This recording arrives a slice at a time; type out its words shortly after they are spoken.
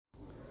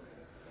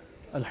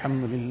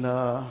الحمد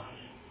لله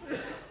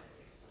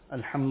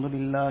الحمد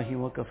لله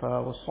وكفى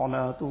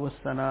والصلاة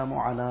والسلام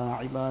على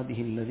عباده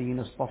الذين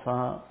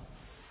اصطفى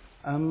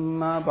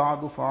أما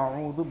بعد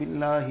فأعوذ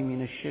بالله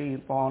من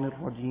الشيطان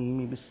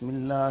الرجيم بسم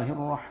الله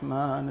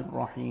الرحمن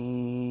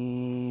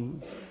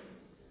الرحيم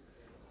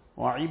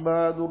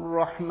وعباد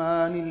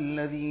الرحمن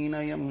الذين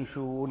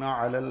يمشون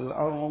على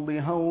الأرض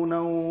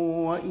هونا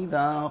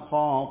وإذا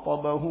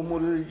خاطبهم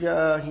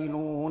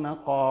الجاهلون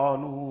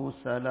قالوا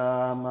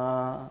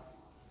سلاما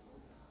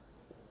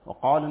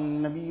وقال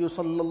النبي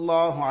صلى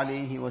الله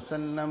عليه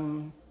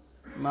وسلم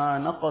ما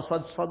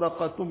نقصت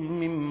صدقة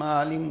من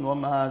مال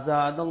وما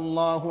زاد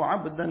الله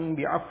عبدا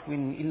بعفو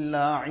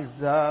إلا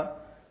عزا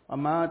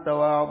وما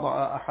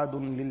تواضع أحد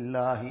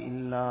لله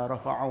إلا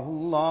رفعه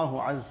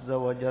الله عز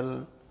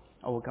وجل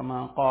أو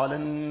كما قال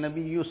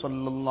النبي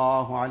صلى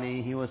الله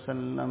عليه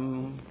وسلم.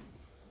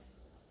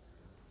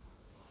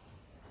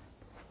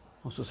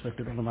 Most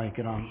respected ulama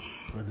kiram,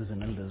 brothers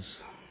and elders,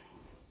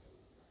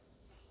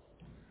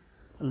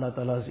 Allah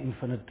Ta'ala's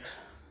infinite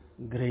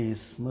grace,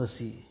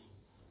 mercy,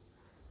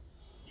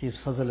 His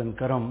fazl and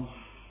karam,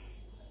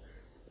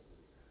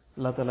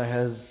 Allah Ta'ala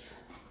has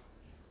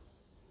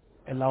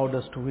allowed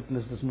us to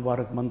witness this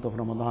Mubarak month of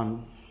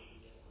Ramadan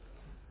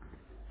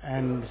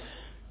and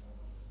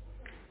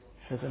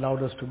has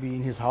allowed us to be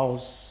in His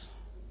house,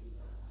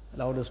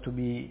 allowed us to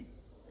be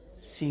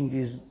seeing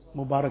these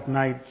Mubarak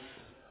nights.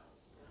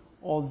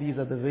 All these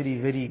are the very,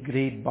 very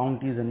great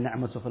bounties and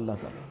ni'mats of Allah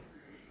Ta'ala.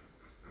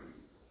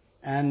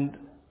 And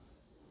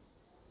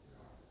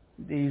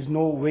there is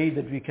no way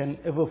that we can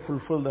ever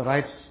fulfill the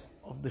rights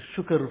of the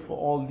shukr for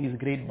all these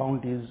great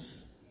bounties,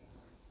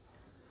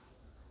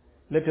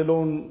 let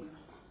alone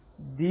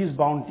these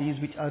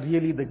bounties which are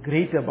really the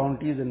greater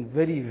bounties and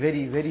very,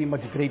 very, very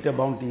much greater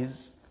bounties.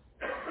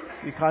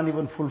 We can't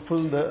even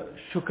fulfill the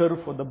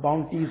shukr for the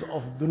bounties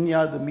of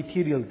dunya, the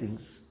material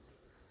things,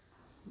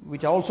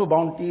 which are also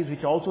bounties,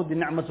 which are also the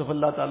ni'mats of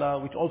Allah Ta'ala,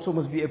 which also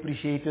must be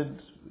appreciated,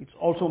 which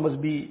also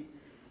must be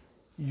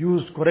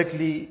used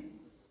correctly,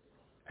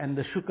 and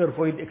the shukr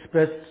for it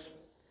expressed,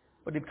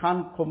 but it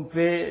can't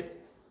compare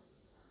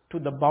to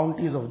the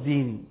bounties of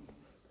deen.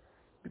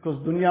 Because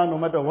dunya, no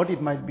matter what it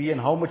might be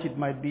and how much it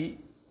might be,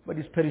 but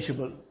it's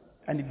perishable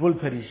and it will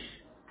perish.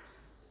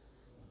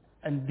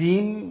 And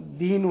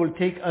deen will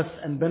take us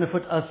and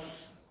benefit us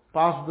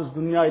past this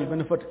dunya, it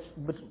will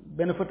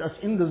benefit us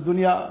in this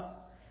dunya,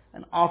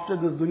 and after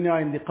this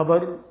dunya in the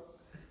qabr,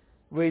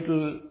 where it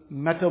will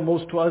matter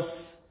most to us,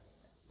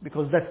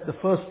 because that's the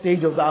first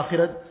stage of the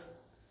akhirat,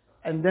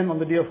 and then on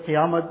the day of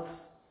Qiyamah,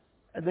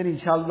 and then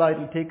inshallah it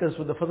will take us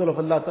with the fadl of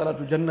Allah Ta'ala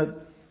to Jannat.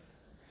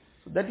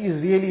 So that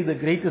is really the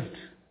greatest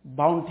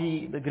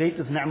bounty, the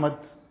greatest ni'mat.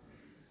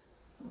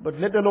 But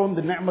let alone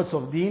the ni'mats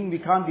of deen, we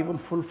can't even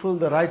fulfill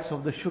the rights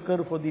of the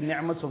shukr for the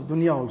ni'mats of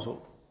dunya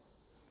also.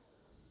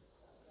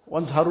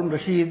 Once Harun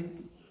Rashid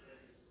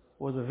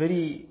was a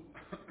very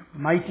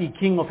mighty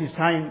king of his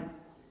time.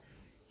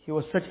 He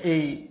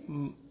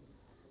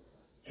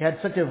had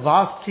such a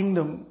vast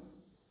kingdom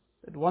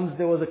that once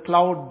there was a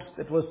cloud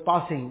that was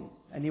passing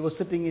and he was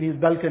sitting in his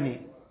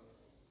balcony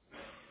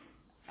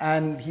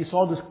and he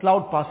saw this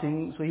cloud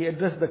passing, so he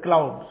addressed the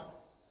cloud.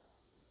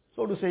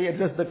 So to say,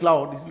 addressed the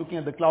cloud, he's looking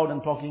at the cloud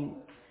and talking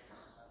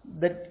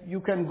that you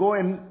can go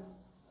and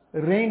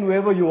rain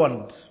wherever you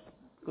want.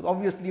 Because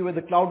obviously where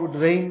the cloud would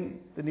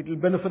rain, then it will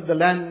benefit the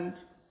land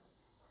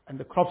and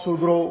the crops will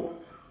grow,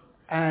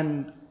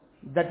 and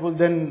that will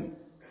then,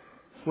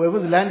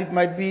 whoever's land it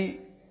might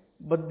be,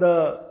 but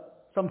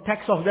some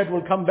tax of that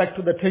will come back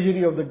to the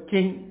treasury of the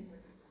king.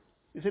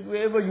 He said,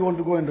 wherever you want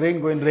to go and rain,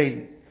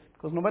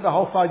 because no matter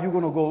how far you're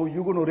going to go,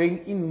 you're going to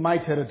reign in my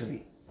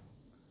territory.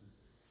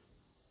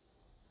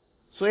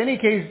 So in any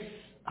case,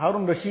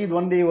 Harun Rashid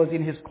one day was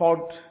in his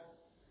court,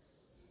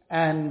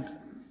 and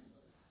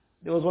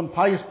there was one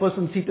pious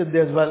person seated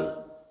there as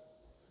well.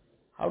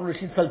 Harun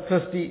Rashid felt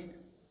thirsty,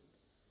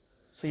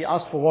 so he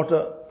asked for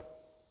water.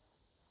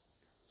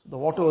 So the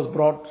water was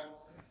brought.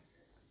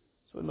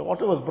 So when the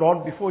water was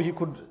brought, before he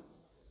could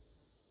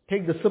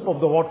take the sip of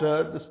the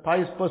water, this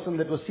pious person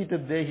that was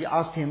seated there, he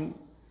asked him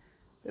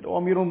that, O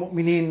Amirul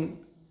Mu'mineen,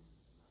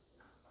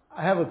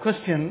 I have a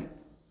question,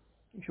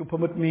 if you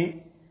permit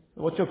me.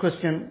 What's your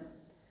question?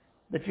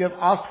 That you have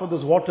asked for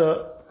this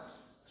water.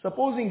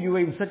 Supposing you were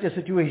in such a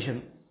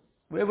situation,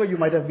 wherever you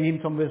might have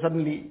been somewhere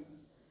suddenly,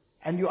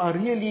 and you are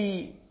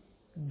really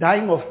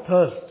dying of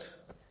thirst,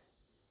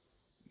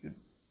 you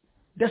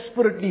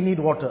desperately need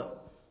water,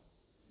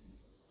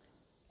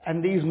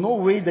 and there is no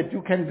way that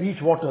you can reach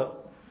water,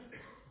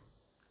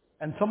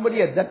 and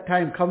somebody at that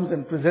time comes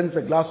and presents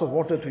a glass of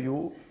water to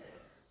you,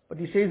 but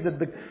he says that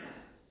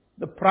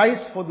the price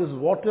for this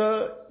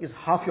water is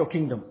half your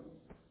kingdom.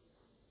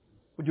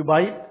 Would you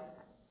buy it?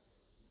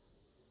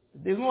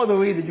 There's no other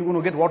way that you're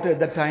going to get water at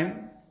that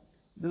time.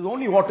 There's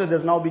only water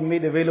that's now being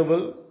made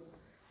available.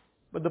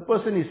 But the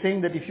person is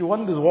saying that if you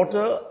want this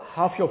water,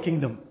 half your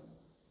kingdom.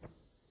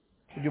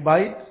 Would you buy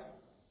it?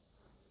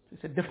 He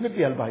said,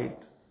 definitely I'll buy it.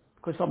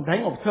 Because if I'm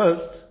dying of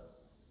thirst,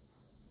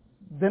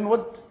 then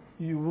what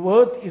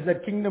worth is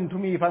that kingdom to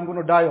me if I'm going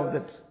to die of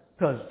that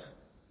thirst?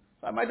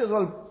 So I might as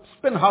well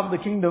spend half the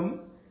kingdom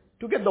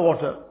to get the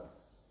water.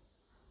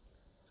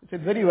 He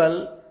said, very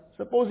well,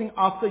 supposing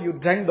after you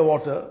drank the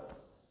water,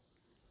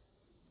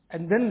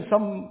 and then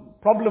some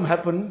problem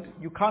happened,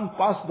 you can't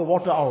pass the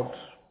water out,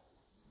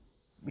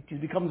 which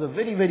becomes a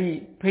very,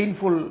 very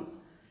painful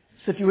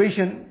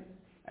situation,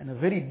 and a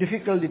very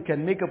difficult, it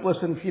can make a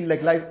person feel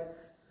like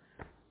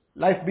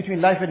life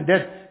between life and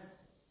death.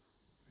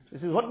 So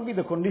he says, what will be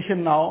the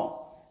condition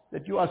now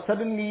that you are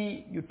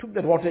suddenly, you took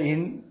that water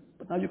in,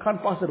 but now you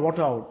can't pass that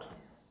water out.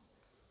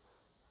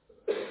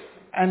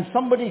 And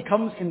somebody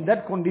comes in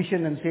that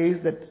condition and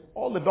says that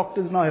all the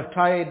doctors now have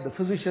tried, the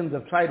physicians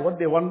have tried what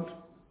they want,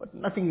 but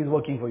nothing is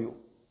working for you.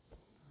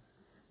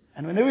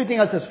 And when everything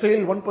else has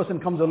failed, one person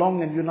comes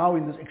along and you're now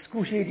in this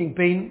excruciating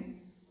pain.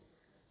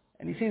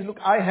 And he says, look,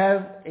 I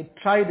have a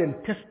tried and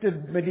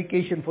tested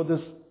medication for this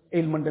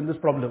ailment and this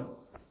problem.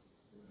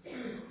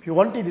 If you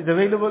want it, it's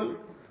available.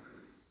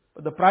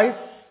 But the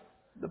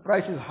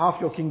price is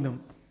half your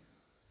kingdom.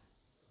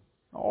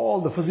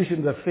 All the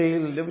physicians have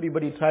failed,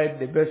 everybody tried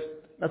their best,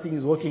 nothing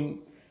is working.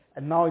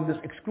 And now in this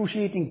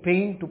excruciating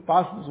pain to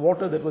pass this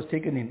water that was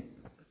taken in.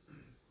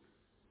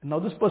 And now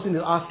this person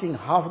is asking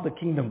half the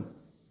kingdom.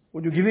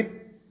 Would you give it?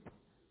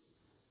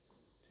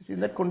 He says, in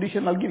that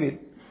condition, I'll give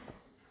it.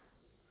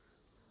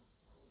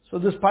 So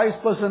this pious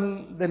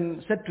person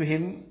then said to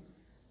him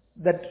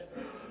that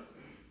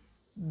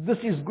this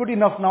is good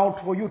enough now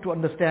for you to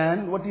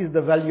understand what is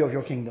the value of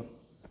your kingdom.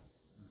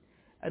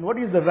 And what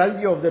is the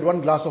value of that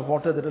one glass of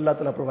water that Allah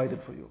Ta'ala provided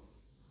for you.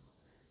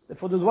 That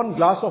for this one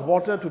glass of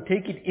water, to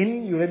take it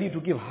in, you're ready to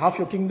give half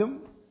your kingdom.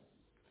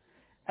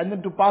 And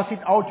then to pass it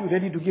out, you're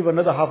ready to give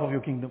another half of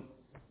your kingdom.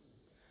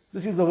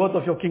 This is the worth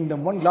of your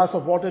kingdom. One glass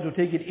of water to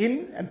take it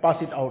in and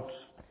pass it out.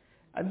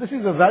 And this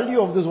is the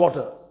value of this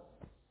water.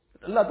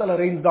 Allah Ta'ala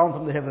rains down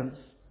from the heavens.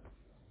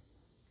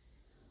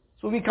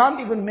 So we can't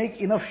even make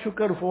enough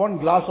shukr for one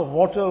glass of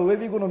water. Where are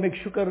we going to make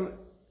shukr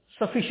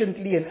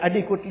sufficiently and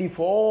adequately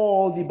for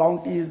all the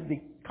bounties,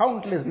 the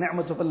countless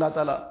ni'mats of Allah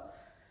Ta'ala?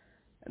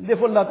 And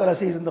therefore Allah Ta'ala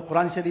says in the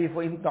Quran Sharif,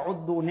 وَإِن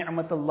تَعُدُّوا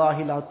نِعْمَةَ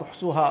اللَّهِ لَا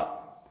تُحْصُوهَا,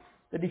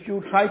 that if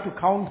you try to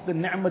count the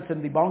ni'mats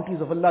and the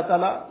bounties of Allah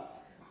Ta'ala,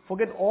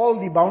 forget all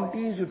the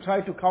bounties, you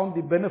try to count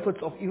the benefits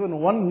of even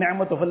one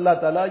ni'mat of Allah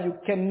Ta'ala, you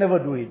can never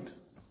do it.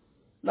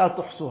 لَا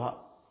تُحْصُوهَا.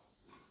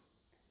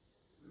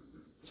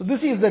 So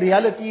this is the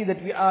reality,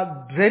 that we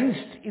are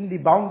drenched in the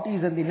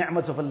bounties and the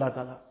ni'mats of Allah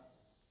Ta'ala.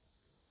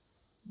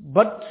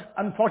 But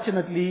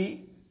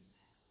unfortunately,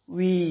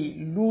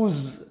 we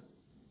lose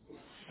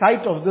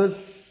sight of this.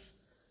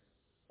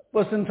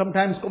 Person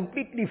sometimes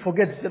completely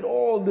forgets that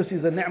all this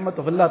is a ni'mat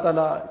of Allah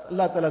Ta'ala, it's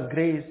Allah Ta'ala's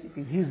grace, it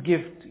is His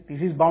gift, it is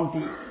His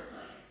bounty.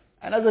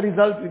 And as a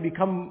result, we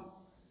become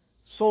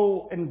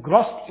so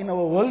engrossed in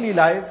our worldly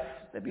life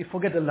that we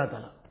forget Allah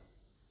Ta'ala.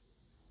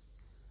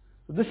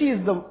 So this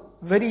is the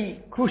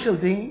very crucial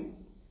thing,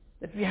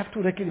 that we have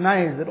to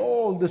recognize that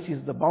all this is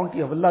the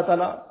bounty of Allah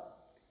Ta'ala.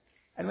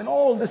 And when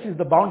all this is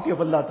the bounty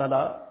of Allah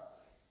Ta'ala,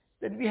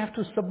 then we have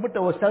to submit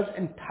ourselves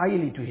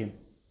entirely to Him.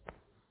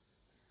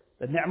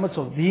 The ni'mats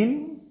of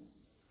deen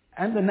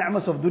and the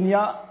ni'mats of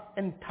dunya,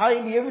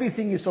 entirely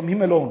everything is from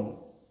Him alone.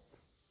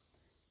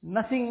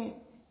 Nothing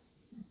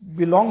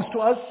belongs to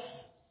us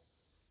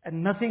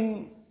and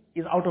nothing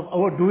is out of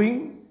our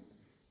doing.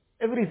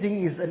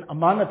 Everything is an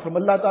amanat from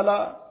Allah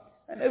Ta'ala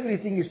and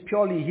everything is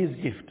purely His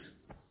gift.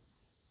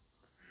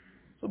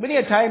 So many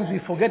a times we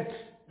forget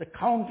the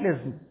countless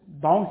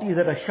bounties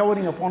that are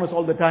showering upon us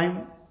all the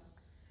time,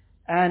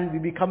 and we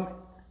become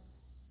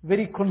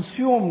very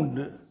consumed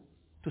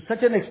to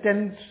such an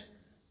extent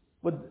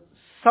with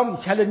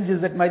some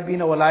challenges that might be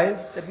in our lives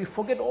that we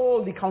forget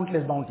all the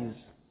countless bounties.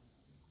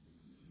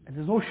 And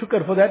there's no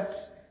shukr for that,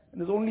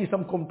 and there's only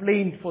some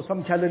complaint for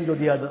some challenge or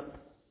the other.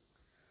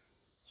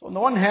 So on the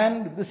one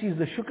hand, this is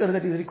the shukr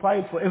that is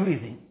required for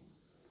everything.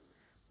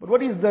 But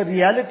what is the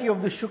reality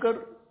of the shukr?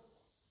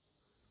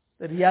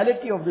 The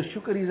reality of the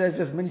shukr is, as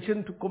I just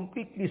mentioned, to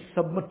completely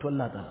submit to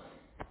Allah Ta'ala.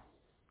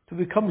 To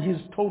become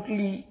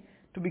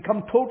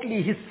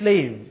totally His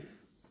slave.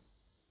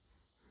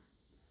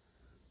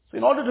 So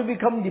in order to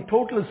become the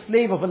total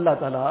slave of Allah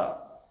Ta'ala,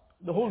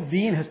 the whole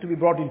deen has to be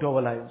brought into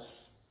our lives.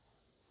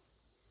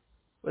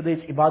 Whether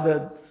it's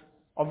ibadat,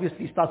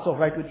 obviously starts off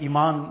right with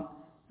iman,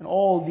 and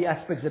all the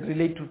aspects that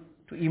relate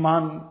to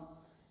iman,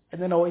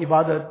 and then our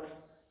ibadat,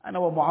 and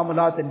our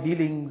muamalat and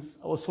dealings,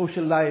 our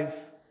social life,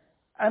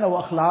 and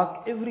our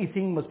akhlaq,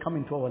 everything must come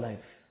into our life.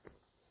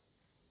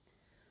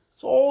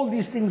 So all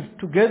these things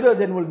together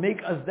then will make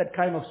us that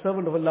kind of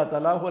servant of Allah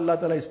Ta'ala, who Allah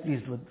Ta'ala is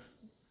pleased with.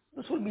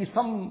 This will be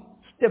some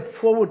step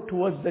forward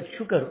towards that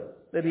shukr,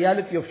 the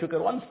reality of shukr,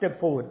 one step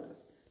forward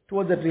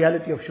towards that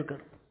reality of shukr.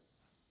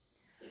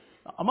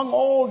 Now, among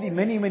all the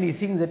many, many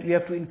things that we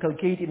have to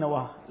inculcate in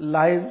our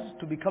lives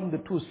to become the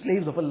true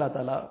slaves of Allah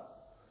Ta'ala,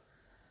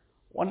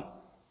 one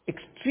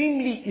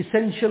extremely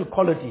essential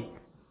quality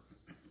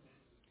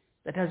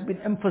that has been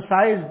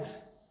emphasized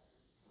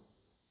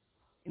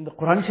in the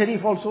Quran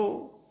Sharif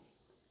also,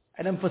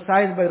 and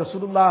emphasized by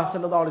Rasulullah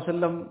sallallahu alaihi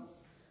wasallam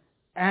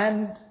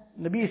And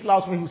Nabi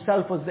Sallallahu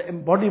himself was the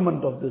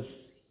embodiment of this.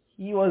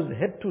 He was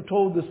head to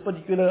toe this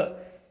particular,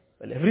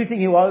 well, everything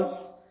he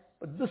was,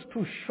 but this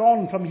too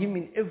shone from him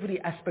in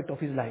every aspect of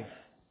his life.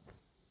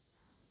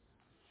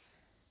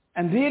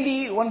 And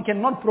really, one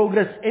cannot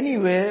progress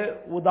anywhere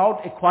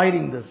without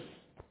acquiring this.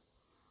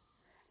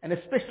 And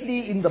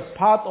especially in the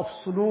path of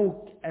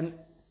suluk and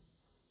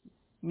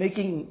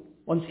making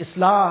one's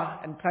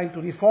islah and trying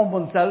to reform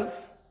oneself,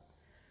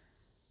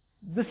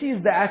 this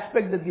is the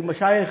aspect that the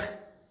mashayikh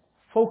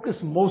focus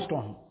most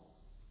on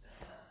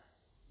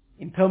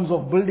in terms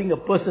of building a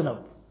person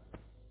up.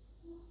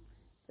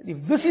 And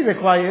if this is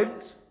acquired,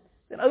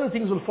 then other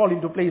things will fall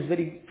into place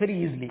very,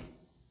 very easily.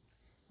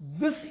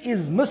 This is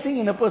missing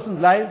in a person's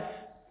life,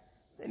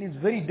 then it's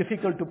very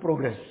difficult to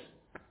progress.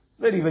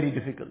 Very, very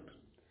difficult.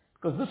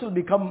 Because this will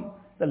become,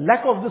 the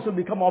lack of this will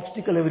become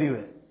obstacle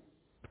everywhere.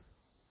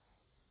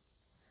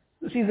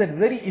 This is a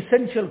very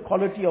essential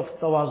quality of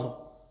tawazu.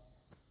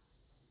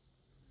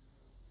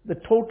 The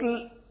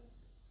total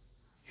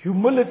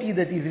humility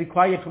that is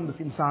required from this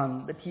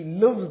insan, that he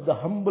lives the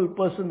humble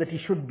person that he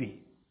should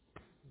be.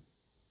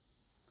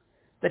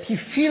 That he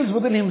feels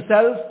within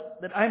himself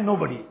that I'm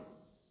nobody,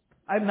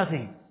 I'm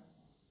nothing.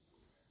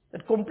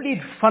 That complete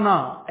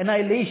fana,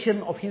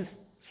 annihilation of his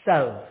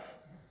self.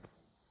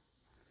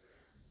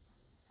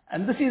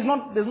 And this is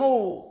not, there's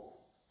no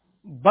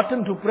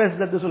button to press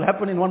that this will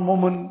happen in one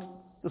moment,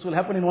 this will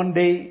happen in one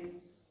day.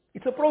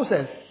 It's a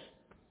process.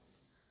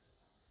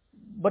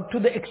 But to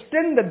the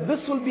extent that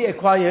this will be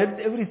acquired,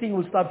 everything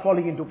will start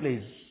falling into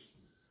place.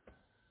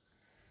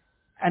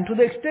 And to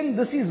the extent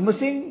this is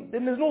missing,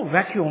 then there's no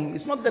vacuum.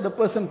 It's not that a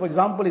person, for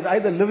example, is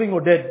either living or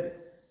dead.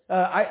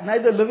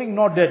 Neither living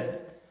nor dead.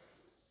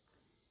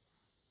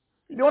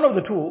 It'll be one of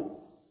the two.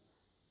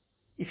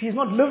 If he's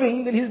not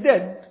living, then he's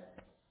dead.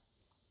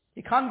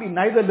 He can't be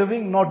neither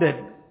living nor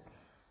dead.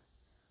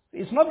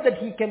 It's not that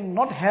he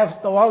cannot have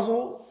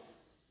tawazu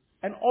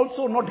and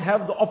also not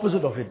have the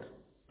opposite of it.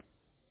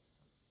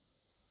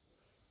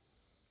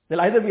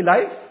 There'll either be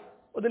life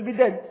or they'll be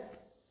dead.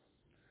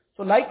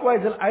 So likewise,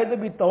 there'll either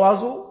be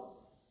tawazu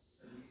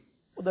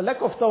or the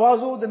lack of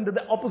tawazu, then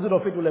the opposite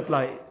of it will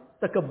apply,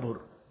 takabbur.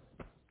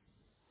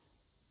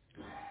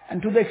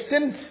 And to the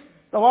extent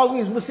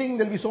tawazu is missing,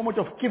 there'll be so much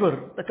of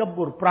kibr,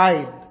 takabbur,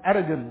 pride,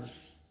 arrogance.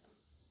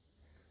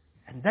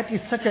 And that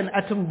is such an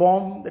atom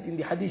bomb that in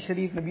the Hadith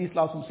Sharif, Nabi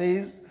Sallallahu Alaihi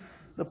Wasallam says,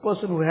 the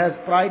person who has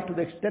pride to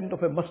the extent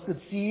of a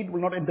mustard seed will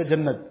not enter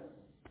Jannah.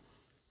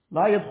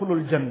 La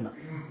yadkhulul Jannah.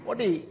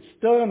 What a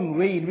stern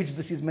way in which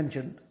this is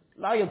mentioned.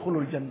 La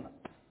yadkhulul Jannah.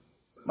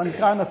 Man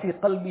kana fi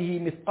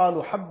qalbihi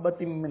mithqalu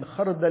habbatin min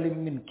khardalin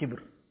min kibr.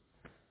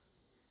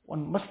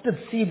 One mustard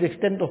seed, the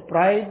extent of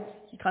pride,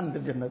 he can't enter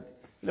Jannah.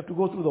 He'll have to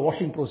go through the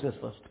washing process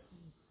first.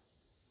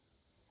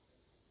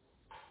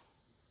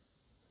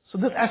 So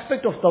this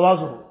aspect of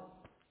tawazu,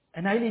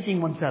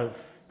 annihilating oneself,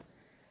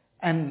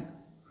 and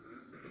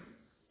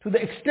to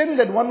the extent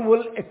that one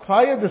will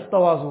acquire this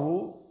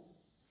tawazu,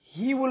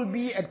 he will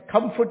be at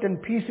comfort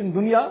and peace in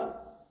dunya,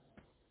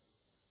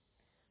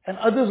 and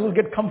others will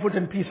get comfort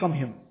and peace from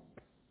him.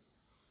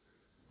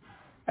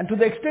 And to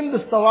the extent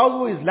this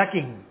tawazu is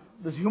lacking,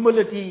 this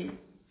humility,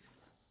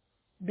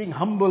 being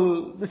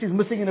humble, this is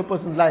missing in a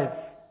person's life,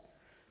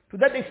 to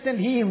that extent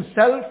he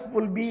himself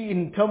will be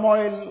in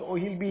turmoil, or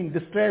he'll be in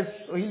distress,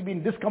 or he'll be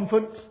in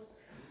discomfort,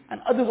 and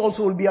others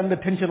also will be under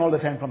tension all the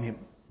time from him.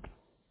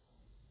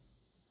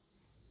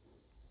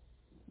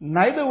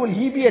 Neither will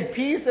he be at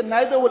peace, and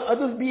neither will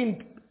others be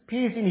in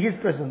peace in his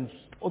presence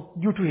or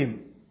due to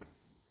him.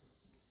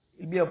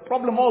 It'll be a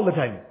problem all the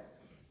time.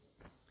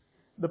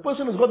 The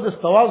person who's got this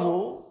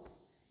tawazu,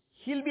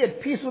 he'll be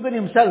at peace within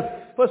himself,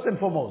 first and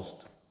foremost.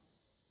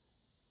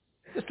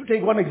 Just to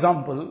take one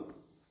example,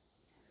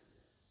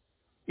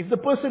 if the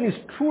person is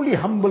truly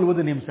humble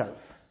within himself,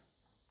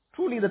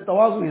 truly the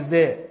tawazu is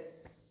there,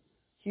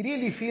 he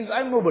really feels,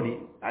 I'm nobody,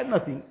 I'm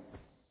nothing.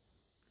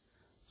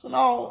 So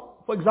now,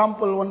 for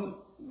example, one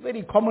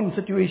very common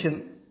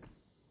situation,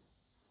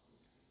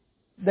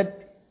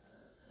 that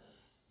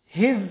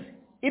his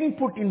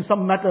input in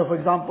some matter, for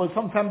example,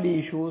 some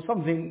family issue,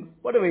 something,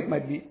 whatever it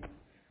might be.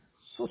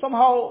 So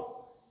somehow,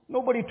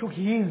 nobody took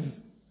his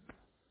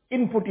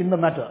input in the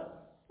matter.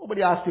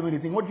 Nobody asked him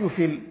anything, what do you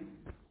feel?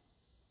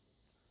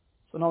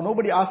 So now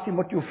nobody asked him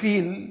what you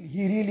feel,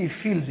 he really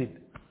feels it.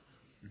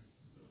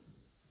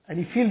 And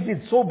he feels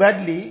it so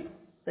badly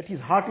that his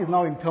heart is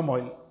now in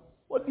turmoil.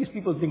 What do these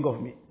people think of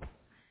me?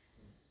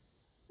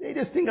 They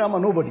just think I'm a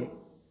nobody.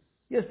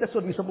 Yes, that's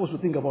what we're supposed to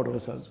think about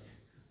ourselves.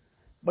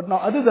 But now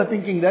others are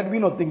thinking that, we're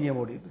not thinking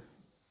about it.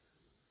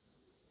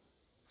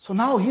 So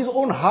now his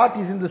own heart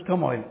is in this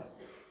turmoil.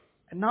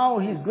 And now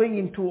he's going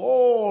into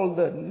all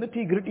the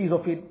nitty-gritties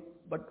of it.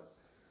 But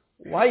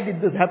why did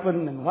this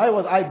happen? And why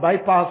was I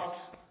bypassed?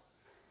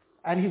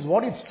 And he's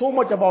worried so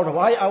much about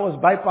why I was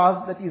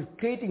bypassed that he's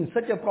creating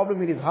such a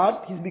problem in his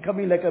heart, he's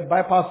becoming like a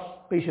bypass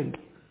patient.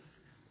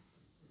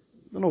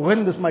 You know,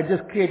 when this might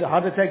just create a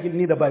heart attack, he'll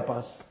need a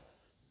bypass.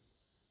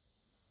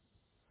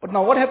 But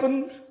now what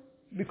happened?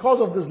 Because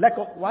of this lack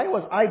of, why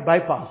was I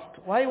bypassed?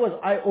 Why was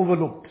I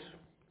overlooked?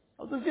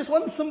 This is just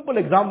one simple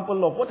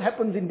example of what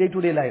happens in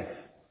day-to-day life.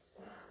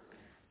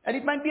 And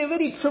it might be a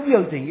very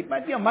trivial thing. It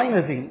might be a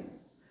minor thing.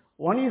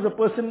 One is a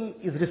person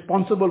is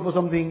responsible for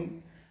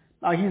something.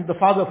 Now he's the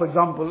father, for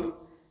example,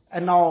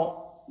 and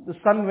now the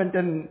son went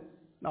and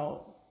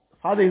now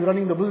father is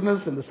running the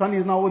business and the son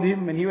is now with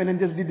him and he went and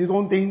just did his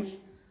own things.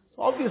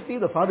 So obviously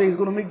the father is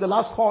going to make the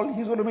last call.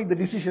 He's going to make the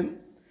decision.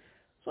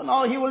 So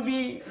now he will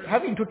be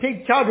having to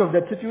take charge of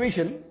that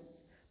situation.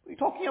 We're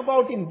talking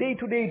about in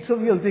day-to-day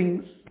trivial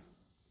things.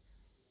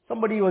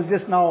 Somebody was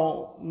just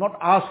now not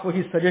asked for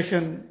his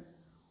suggestion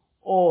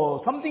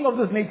or something of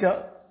this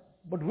nature,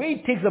 but where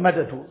it takes the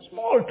matter to,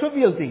 small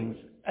trivial things.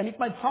 And it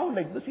might sound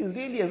like this is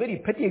really a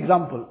very petty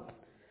example,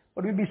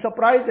 but we'll be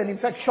surprised and in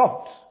fact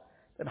shocked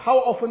that how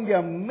often there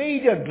are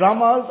major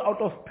dramas out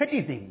of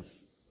petty things.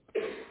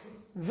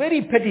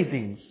 Very petty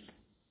things.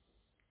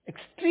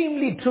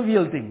 Extremely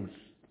trivial things.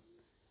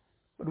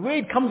 But where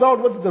it comes out,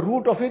 what's the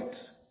root of it?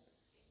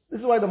 This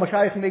is why the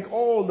mashayikh make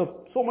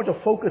so much of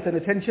focus and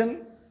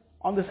attention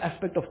on this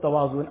aspect of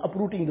tawazu and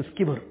uprooting this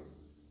kibr.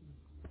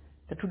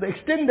 That to the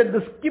extent that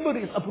this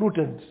kibr is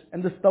uprooted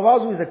and this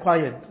tawazu is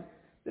acquired,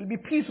 there will be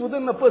peace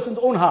within a person's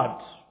own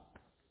heart.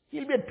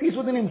 He'll be at peace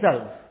within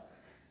himself.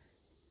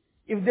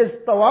 If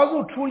there's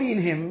tawazu truly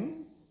in him,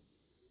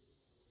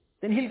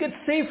 then he'll get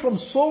saved from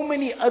so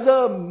many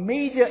other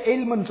major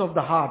ailments of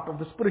the heart, of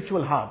the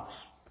spiritual heart.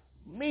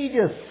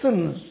 Major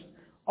sins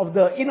of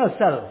the inner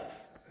self.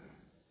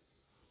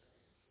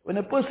 When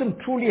a person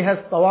truly has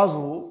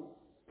tawazu,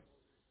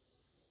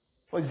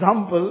 for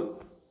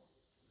example,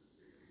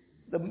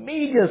 the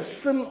major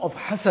sin of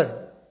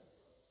hasad,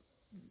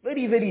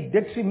 very, very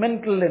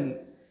detrimental and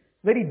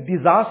very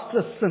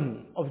disastrous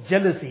sin of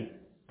jealousy.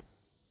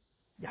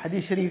 The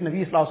Hadith Sharif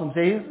Nabi Sallallahu Alaihi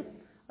Wasallam says,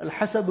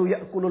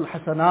 Al-hasadu ya'kulu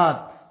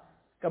al-hasanat,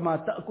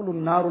 kama ta'kulu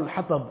al-naru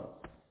al-hatab.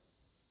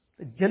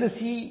 The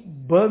jealousy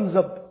burns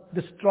up,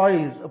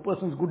 destroys a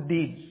person's good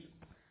deeds.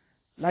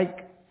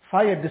 Like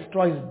fire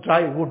destroys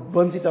dry wood,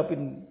 burns it up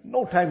in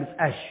no time, it's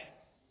ash.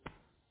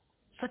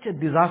 Such a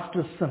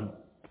disastrous sin.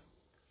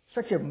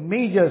 Such a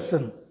major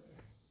sin.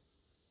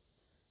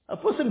 A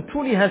person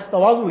truly has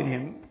tawazu in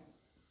him.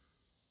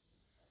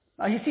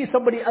 Now he sees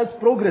somebody else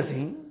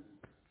progressing,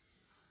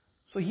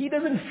 so he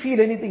doesn't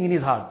feel anything in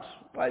his heart.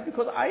 Why?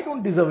 Because I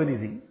don't deserve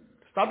anything.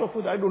 Start off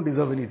with, I don't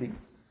deserve anything.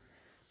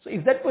 So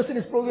if that person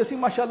is progressing,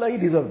 mashallah, he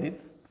deserves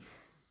it.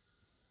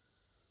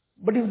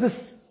 But if this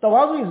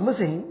tawazu is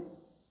missing,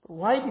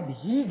 why did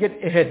he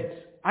get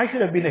ahead? I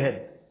should have been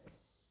ahead.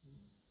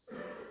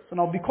 So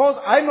now because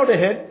I'm not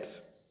ahead,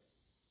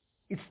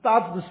 it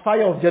starts this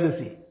fire of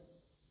jealousy.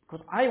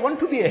 Because I want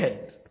to be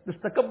ahead. This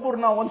takabbur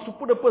now wants to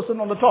put a person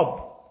on the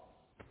top.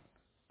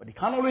 But he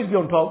can't always be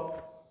on top.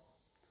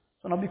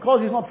 So now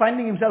because he's not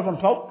finding himself on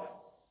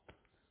top,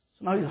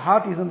 so now his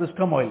heart is in this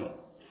turmoil.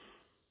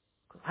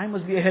 I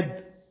must be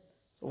ahead.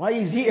 So why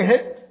is he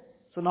ahead?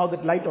 So now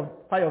that light of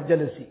fire of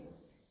jealousy.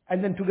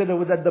 And then together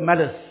with that the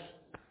malice.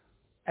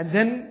 And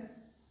then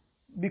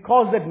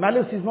because that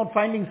malice is not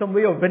finding some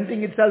way of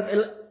venting itself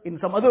in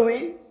some other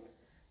way,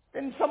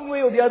 then some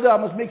way or the other I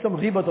must make some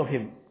ghibat of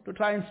him to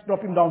try and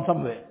drop him down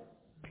somewhere.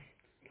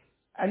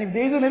 And if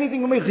there isn't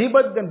anything to make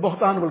ghibat, then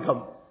buhtan will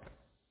come.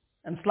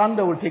 And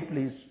slander will take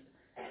place.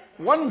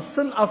 One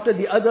sin after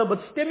the other,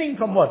 but stemming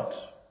from what?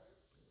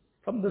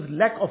 From this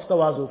lack of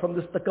tawazu, from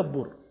this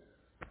takabbur.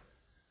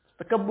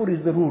 Takabbur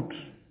is the root.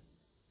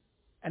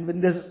 And when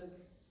there's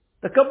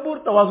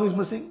takabbur, tawazu is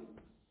missing.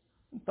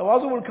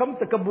 Tawazu will come,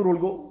 takabbur will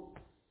go.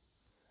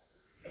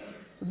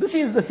 So this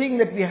is the thing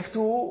that we have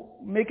to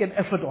make an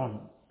effort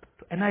on.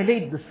 To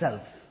annihilate the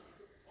self.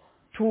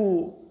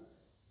 To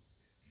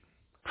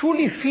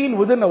truly feel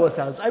within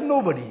ourselves, I'm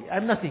nobody,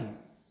 I'm nothing.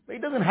 But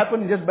it doesn't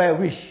happen just by a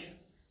wish.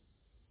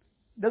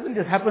 It doesn't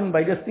just happen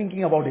by just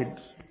thinking about it.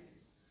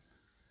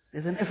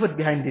 There's an effort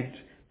behind it.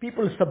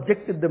 People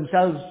subjected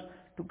themselves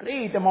to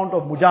great amount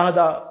of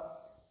mujahada,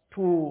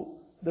 to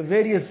the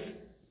various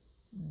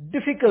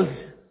difficult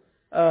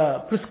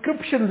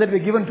prescriptions that were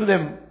given to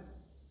them.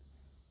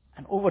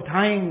 And over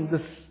time,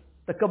 this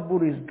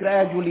takabbur is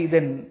gradually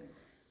then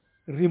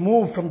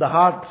removed from the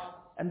heart,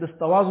 and this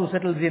tawazu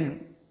settles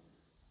in.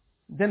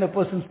 Then a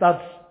person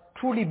starts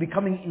truly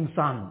becoming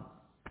insan.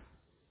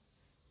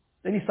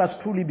 Then he starts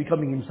truly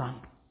becoming insan.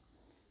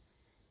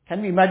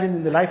 Can we imagine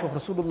in the life of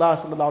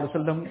Rasulullah sallallahu alaihi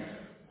wasallam,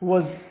 who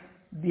was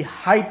the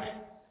height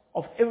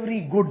of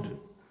every good,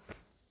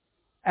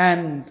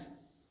 and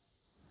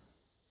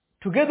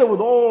together with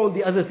all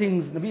the other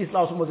things, Nabi sallallahu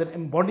alaihi wasallam was an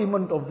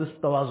embodiment of this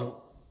tawazu.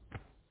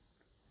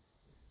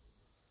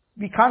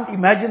 We can't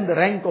imagine the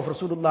rank of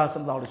Rasulullah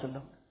sallallahu alaihi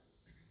wasallam.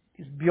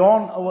 It's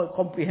beyond our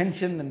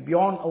comprehension and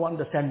beyond our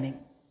understanding.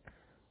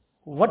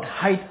 What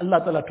height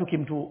Allah Ta'ala took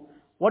him to,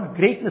 what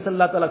greatness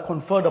Allah Ta'ala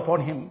conferred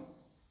upon him,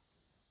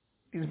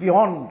 is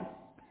beyond.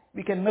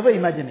 We can never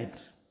imagine it.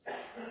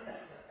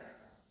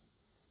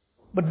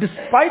 But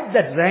despite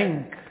that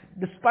rank,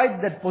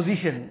 despite that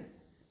position,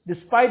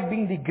 despite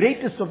being the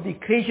greatest of the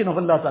creation of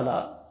Allah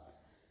Ta'ala,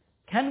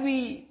 can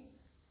we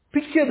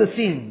picture the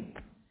scene?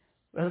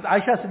 Whereas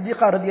Aisha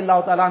Siddiqa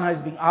radiallahu ta'ala anha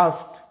is being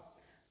asked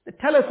They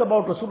tell us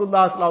about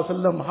Rasulullah sallallahu alaihi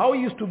wasallam, how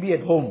he used to be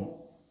at home.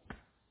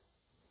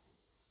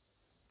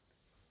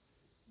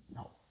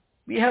 Now,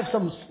 we have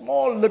some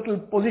small little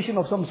position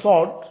of some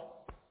sort,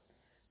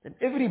 then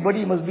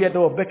everybody must be at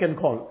our beck and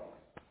call.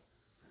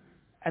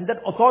 And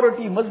that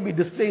authority must be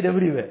displayed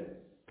everywhere.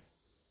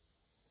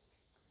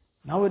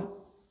 Now with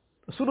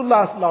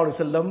Rasulullah sallallahu alaihi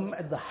wasallam,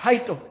 at the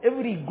height of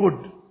every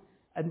good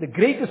and the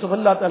greatest of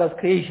Allah Ta'ala's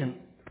creation,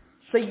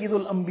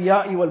 Sayyidul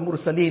Anbiya'i wal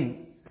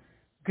Mursaleen,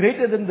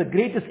 greater than the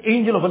greatest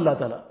angel of Allah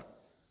Ta'ala.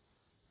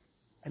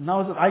 And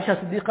now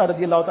Aisha Siddiqa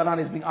radiallahu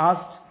ta'ala is being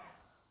asked,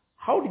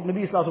 how did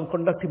Nabi sallallahu alaihi wasallam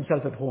conduct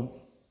himself at home?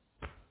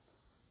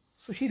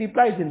 So she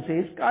replies and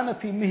says, Kana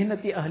fi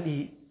mihnati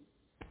ahlihi.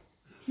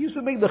 He used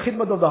to make the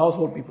khidmat of the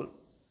household people.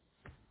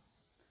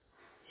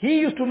 He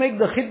used to make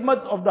the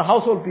khidmat of the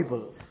household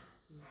people.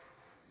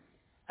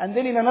 And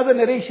then in another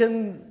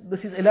narration, this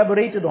is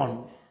elaborated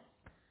on.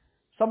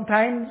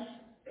 Sometimes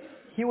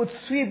he would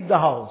sweep the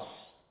house.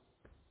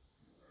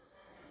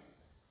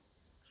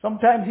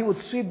 Sometimes he would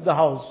sweep the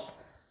house.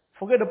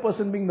 Forget a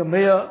person being the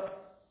mayor.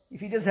 If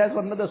he just has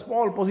another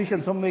small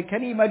position somewhere,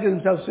 can he imagine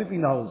himself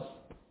sweeping the house?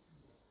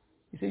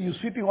 He said, you're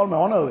sweeping all my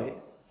honor away,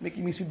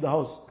 making me sweep the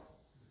house.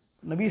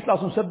 Nabi Sallallahu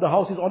Alaihi Wasallam said the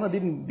house, his honor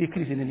didn't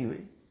decrease in any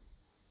way.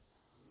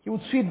 He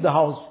would sweep the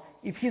house.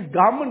 If his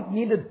garment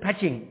needed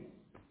patching,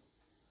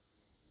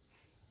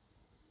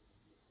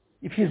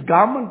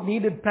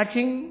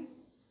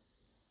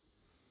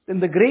 then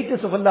the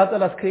greatest of Allah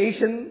Ta'ala's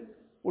creation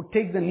would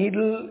take the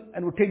needle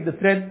and would take the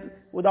thread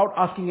without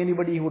asking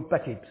anybody, he would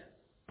patch it.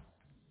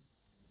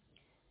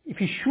 If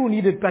his shoe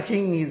needed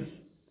patching, his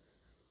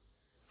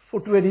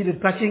footwear needed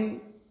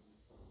patching,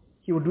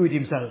 he would do it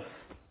himself.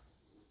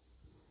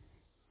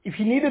 If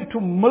he needed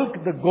to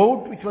milk the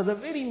goat, which was a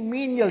very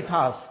menial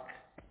task,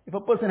 if a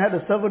person had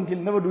a servant, he'll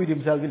never do it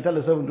himself, he'll tell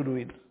a servant to do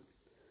it.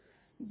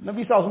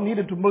 Nabi Sallallahu Alaihi Wasallam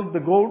needed to milk the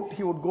goat,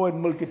 he would go and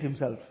milk it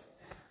himself.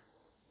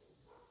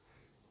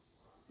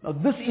 Now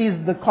this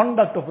is the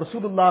conduct of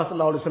Rasulullah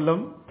Sallallahu Alaihi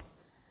Wasallam,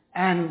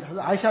 and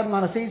Aisha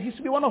Nana says he used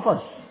to be one of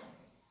us.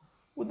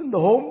 Within the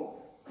home,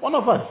 one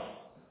of us.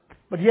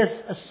 But yes,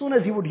 as soon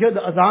as he would hear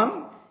the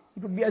azan,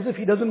 it would be as if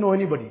he doesn't know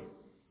anybody.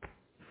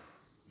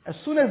 As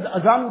soon as the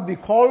azan would be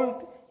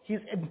called,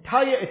 his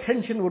entire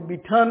attention would be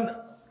turned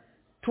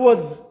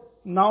towards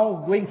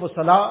now going for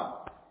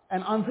salah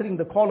and answering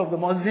the call of the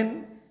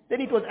muezzin.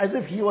 Then it was as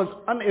if he was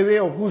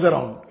unaware of who's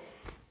around.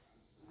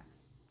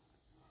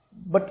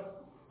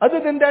 But other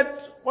than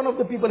that, one of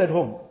the people at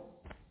home.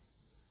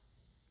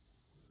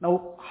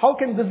 Now, how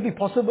can this be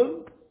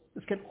possible?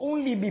 This can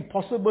only be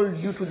possible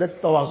due to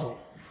that tawazu.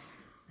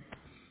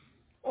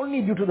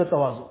 Only due to the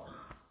tawazu.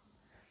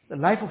 The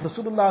life of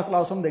Rasulullah Sallallahu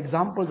Alaihi Wasallam, the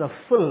examples are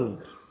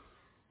filled.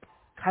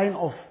 Kind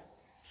of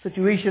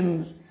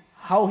situations,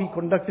 how he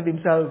conducted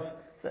himself,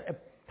 the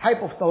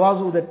type of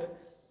tawazu that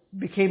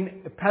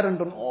became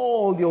apparent on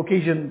all the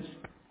occasions.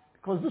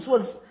 Because this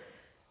was,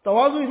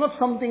 tawazu is not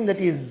something that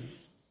is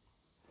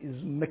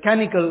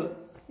mechanical.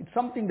 It's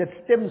something that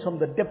stems from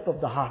the depth of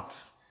the heart.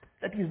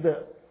 That is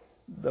where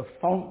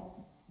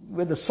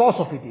the source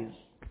of it is.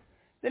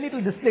 Then it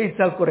will display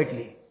itself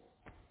correctly.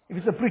 If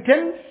it's a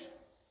pretense,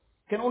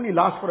 it can only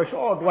last for a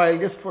short while,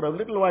 just for a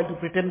little while to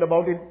pretend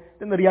about it,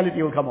 then the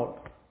reality will come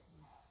out.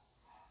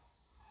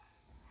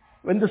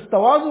 When this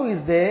tawazu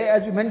is there,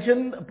 as you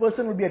mentioned, a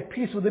person will be at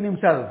peace within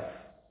himself.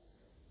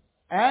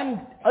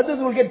 And others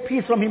will get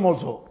peace from him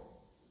also.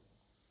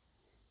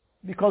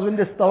 Because when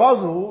there's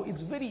tawazu,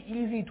 it's very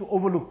easy to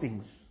overlook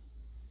things.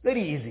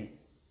 Very easy.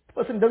 The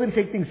person doesn't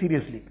take things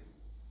seriously.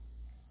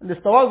 When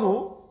there's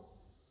tawazu,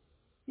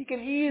 he can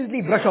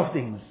easily brush off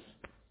things.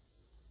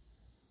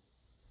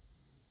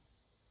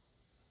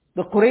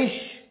 The Quraysh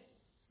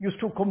used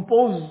to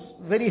compose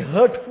very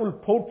hurtful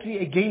poetry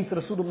against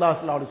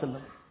Rasulullah Sallallahu Alaihi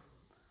Wasallam.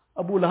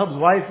 Abu Lahab's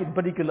wife in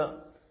particular,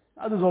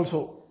 others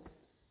also.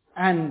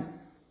 And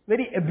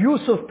very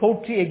abusive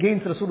poetry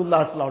against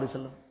Rasulullah Sallallahu Alaihi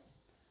Wasallam.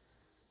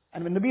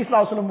 And when Nabi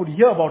Sallallahu Alaihi Wasallam would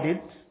hear about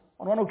it,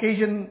 on one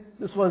occasion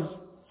this was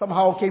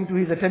somehow came to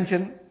his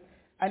attention,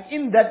 and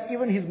in that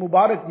even his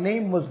Mubarak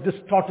name was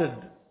distorted.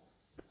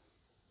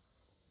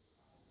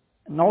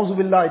 And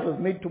Nauzubillah, it was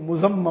made to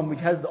Muzammam, which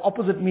has the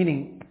opposite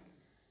meaning.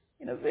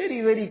 In a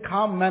very, very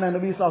calm manner,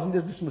 Nabi Sallallahu Alaihi Wasallam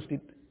just dismissed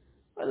it.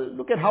 Well,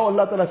 look at how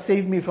Allah Ta'ala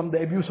saved me from the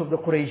abuse of the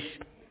Quraysh.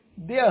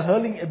 They are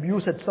hurling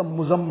abuse at some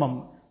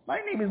Muzammam. My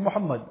name is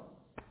Muhammad.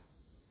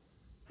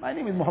 My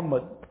name is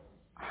Muhammad.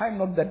 I am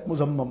not that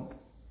Muzammam.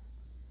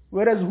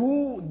 Whereas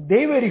who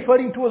they were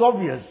referring to was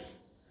obvious.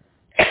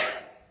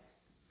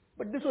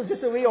 But this was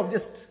just a way of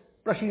just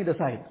brushing it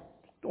aside.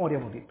 Don't worry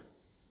about it.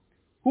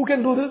 Who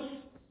can do this?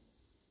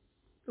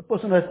 The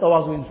person who has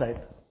tawazu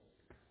inside.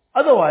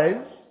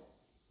 Otherwise,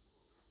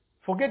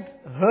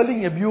 forget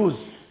hurling abuse.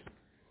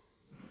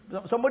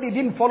 Somebody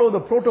didn't follow the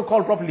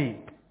protocol properly.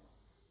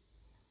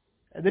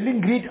 They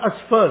didn't greet us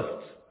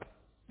first.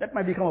 That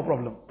might become a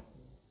problem.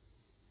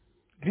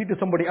 Greeted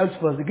somebody else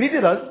first. They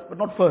greeted us, but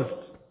not first.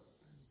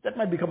 That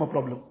might become a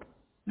problem.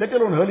 Let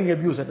alone hurling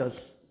abuse at us.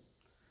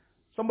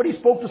 Somebody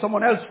spoke to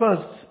someone else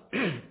first,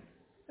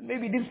 and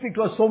maybe didn't speak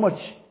to us so much.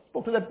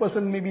 spoke to that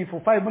person maybe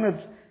for 5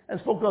 minutes and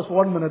spoke to us for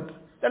 1 minute.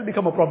 That'll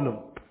become a problem.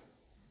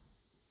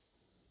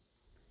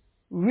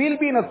 We'll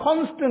be in a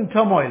constant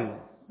turmoil.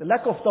 The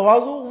lack of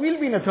tawazu, we'll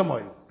be in a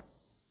turmoil.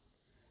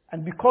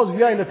 And because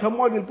we are in a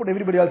turmoil, we'll put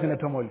everybody else in a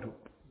turmoil too.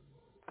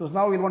 Because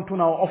now we'll want to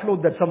now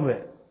offload that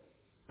somewhere.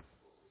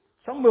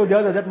 Somewhere or the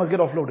other that must get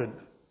offloaded.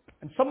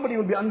 And somebody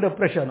will be under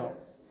pressure now.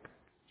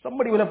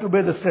 Somebody will have to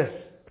bear the stress.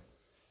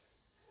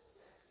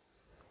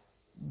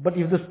 But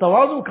if this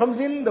tawazu comes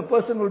in, the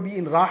person will be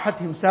in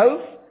rahat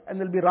himself and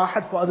there'll be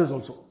rahat for others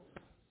also.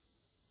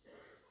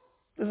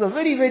 This is a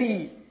very,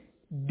 very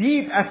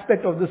deep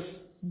aspect of this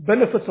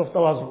benefits of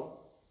tawazu.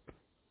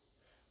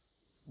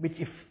 Which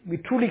if we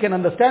truly can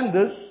understand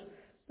this,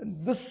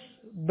 then this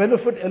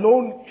benefit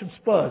alone should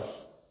spur us.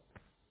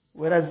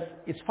 Whereas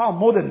it's far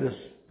more than this.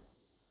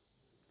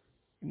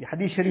 In the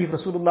Hadith Sharif,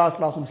 Rasulullah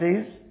ﷺ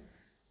says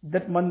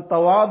that man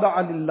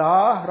tawada'a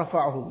lillah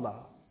rafa'ahu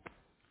Allah.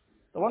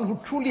 The one who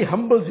truly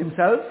humbles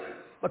himself,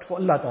 but for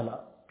Allah Ta'ala.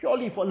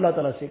 Purely for Allah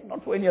Ta'ala's sake,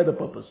 not for any other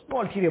purpose.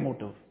 No ulterior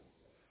motive.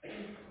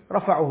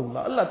 Rafa'ahu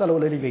Allah. Allah Ta'ala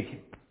will elevate him.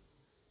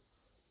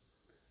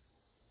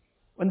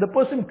 When the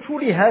person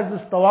truly has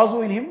this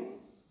tawazu in him,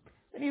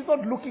 then he's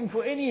not looking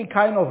for any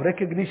kind of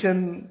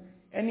recognition,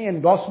 any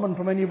endorsement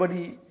from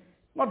anybody,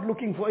 not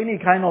looking for any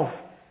kind of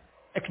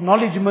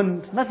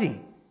acknowledgement,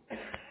 nothing.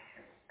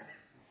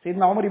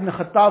 Sayyidina Umar ibn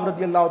Khattab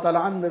radiallahu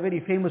ta'ala an, the very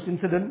famous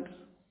incident,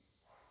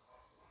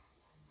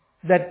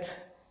 that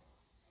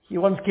he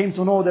once came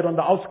to know that on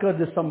the outskirts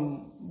there's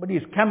somebody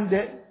is camped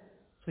there.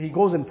 So he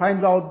goes and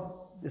finds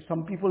out there's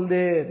some people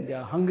there, and they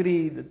are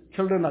hungry, the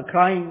children are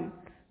crying,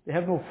 they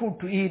have no food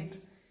to eat,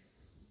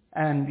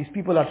 and these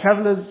people are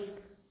travelers.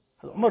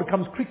 So Umar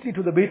comes quickly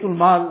to the Baytul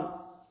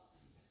Mal,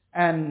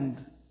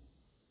 and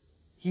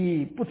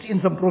he puts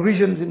in some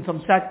provisions in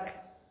some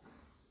sack,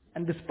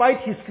 and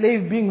despite his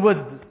slave being with,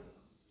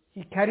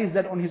 he carries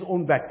that on his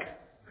own back.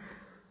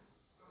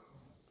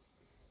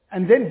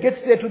 And then gets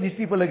there to these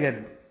people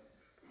again.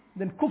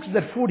 Then cooks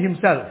that food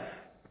himself.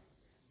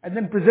 And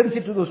then presents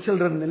it to those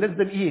children and lets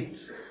them eat.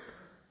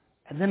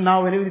 And then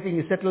now when everything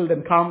is settled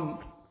and calm,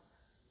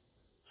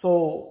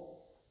 so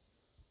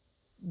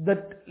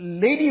that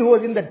lady who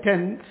was in the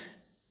tent,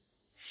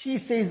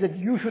 she says that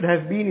you should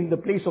have been in the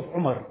place of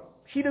Umar.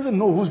 She doesn't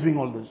know who's doing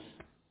all this.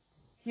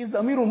 He is the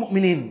Amirul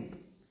Mu'mineen.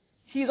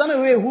 She is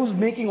unaware who's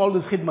making all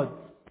this khidmat.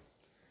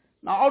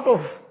 Now out of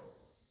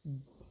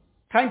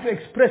trying to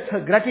express her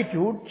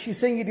gratitude, she's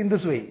saying it in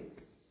this way.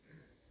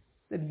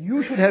 That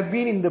you should have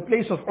been in the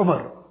place of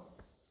Umar.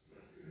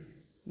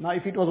 Now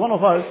if it was one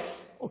of us,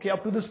 okay,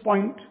 up to this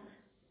point,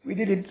 we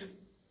did it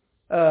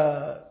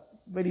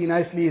very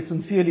nicely,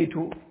 sincerely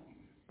too.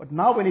 But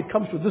now when it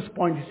comes to this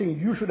point, he's saying,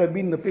 you should have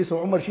been in the place of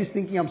Umar. She's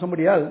thinking I'm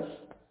somebody else.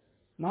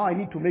 Now I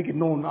need to make it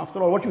known.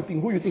 After all, what you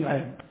think, who you think I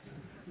am?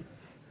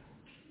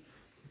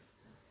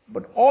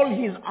 But all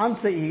his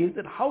answer is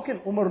that how can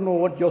Umar know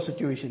what your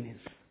situation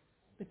is?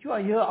 That you are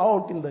here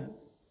out in the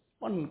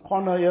one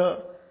corner here,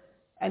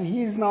 and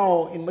he is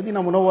now in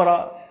Medina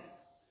Munawwara.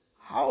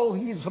 How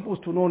he is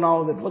supposed to know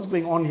now that what's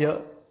going on here?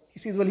 He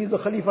says, well, he's the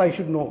Khalifa, I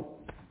should know.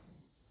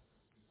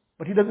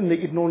 But he doesn't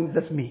make it known,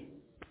 that's me.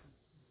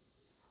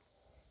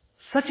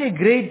 Such a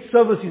great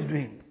service he's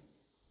doing.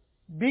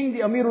 Being the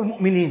Amirul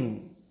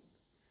Mu'mineen.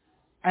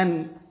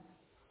 And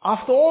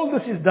after all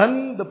this is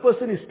done, the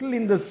person is still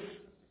in this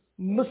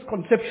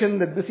misconception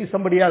that this is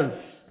somebody else.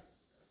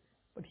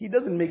 But he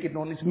doesn't make it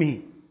known, it's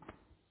me.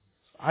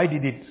 I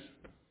did it.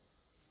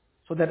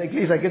 So that at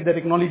least I get that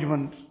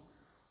acknowledgement.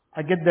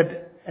 I get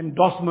that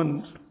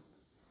endorsement.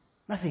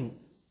 Nothing.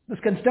 This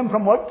can stem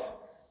from what?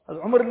 As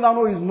Umar ibn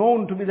Khattab is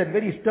known to be that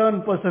very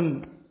stern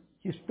person.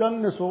 His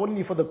sternness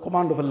only for the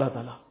command of Allah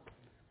Ta'ala.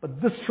 But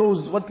this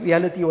shows what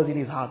reality was in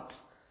his heart.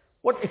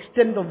 What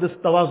extent of this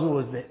tawazu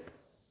was there.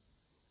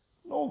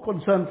 No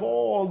concern for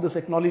all this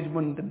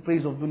acknowledgement and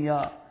praise of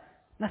dunya.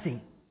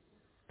 Nothing.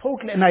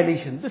 Total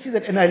annihilation. This is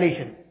an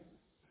annihilation.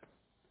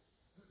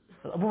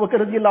 Abu Bakr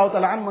radiallahu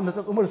ta'ala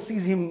anhu, Umar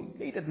sees him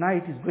late at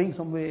night, he's going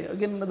somewhere.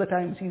 Again another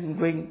time sees him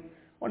going.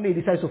 One day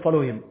he decides to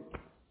follow him.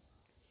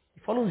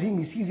 He follows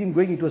him, he sees him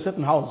going into a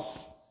certain house.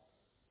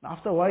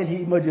 After a while he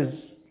emerges.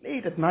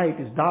 Late at night,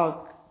 it's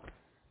dark.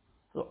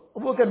 So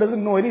Abu Bakr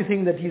doesn't know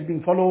anything that he's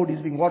being followed,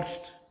 he's being watched.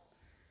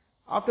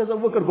 After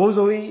Abu Bakr goes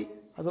away,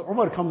 Hazrat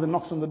Umar comes and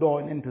knocks on the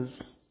door and enters.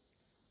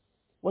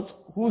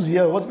 Who's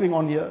here? What's going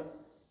on here?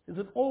 There's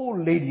an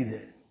old lady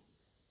there.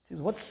 He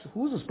says,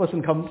 who's this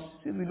person comes?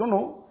 He says, we don't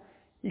know.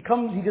 He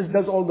comes, he just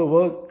does all the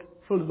work,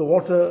 fills the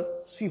water,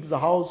 sweeps the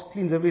house,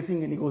 cleans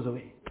everything, and he goes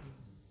away.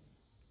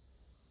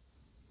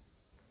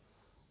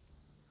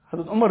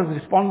 Hazrat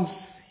Umar's response,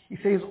 he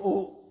says,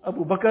 oh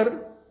Abu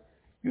Bakr,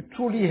 you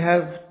truly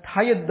have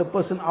tired the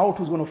person out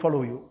who's going to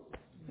follow you.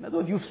 In other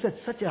words, you've set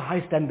such a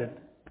high standard.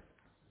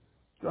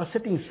 You are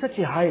setting such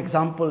a high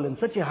example and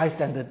such a high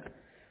standard.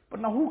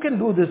 But now who can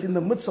do this in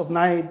the midst of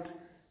night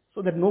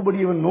so that nobody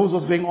even knows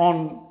what's going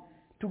on?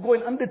 To go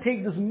and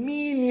undertake this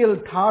menial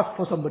task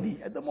for somebody.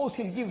 At the most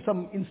he'll give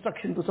some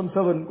instruction to some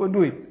servant, go and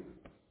do it.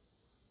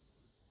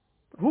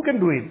 But who can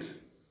do it?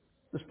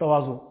 This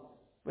tawazu.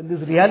 when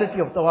this reality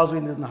of tawazu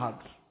is in the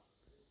heart.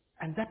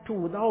 And that too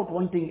without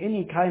wanting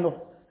any kind of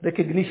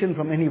recognition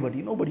from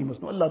anybody. Nobody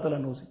must know. Allah Ta'ala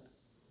knows it.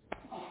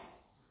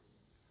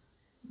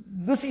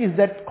 This is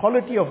that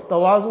quality of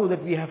tawazu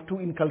that we have to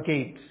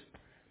inculcate.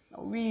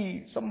 Now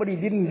somebody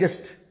didn't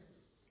just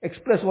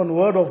express one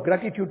word of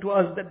gratitude to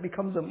us, that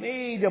becomes a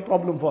major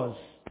problem for us.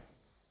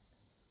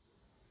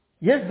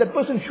 Yes, that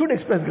person should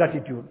express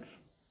gratitude.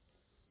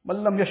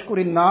 Man lam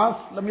yashkurin nas,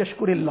 lam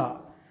yashkurillah.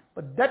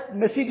 But that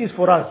message is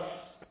for us.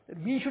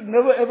 That we should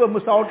never ever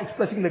miss out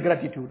expressing the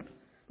gratitude.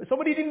 If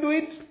somebody didn't do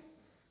it,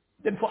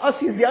 then for us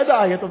is the other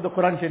ayat of the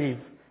Quran Sharif.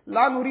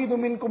 La nuridu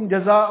minkum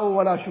jaza'u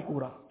wa la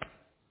shukura.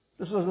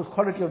 This was the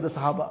quality of the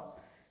Sahaba.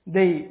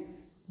 They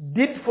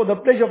did for the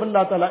pleasure of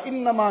Allah Ta'ala.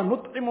 Innama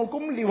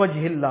nut'imukum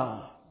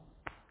liwajhillah.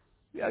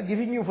 We are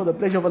giving you for the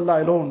pleasure of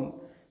Allah alone.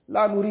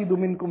 La nuridu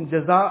minkum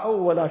jaza'u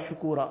wa la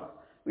shukura.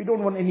 We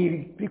don't want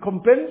any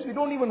recompense. We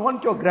don't even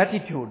want your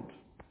gratitude.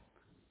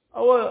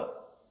 Our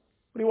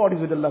reward is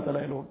with Allah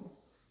Ta'ala alone.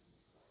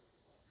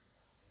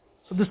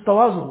 So this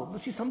tawazu,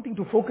 this is something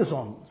to focus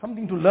on,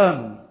 something to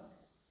learn,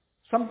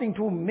 something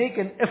to make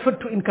an effort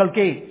to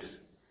inculcate.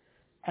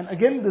 And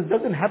again, this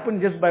doesn't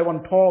happen just by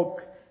one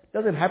talk,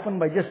 doesn't happen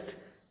by just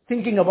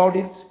thinking about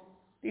it.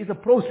 It is a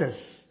process.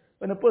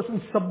 When a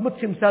person submits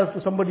himself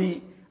to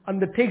somebody,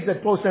 undertakes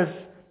that process,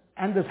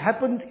 and this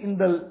happens in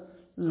the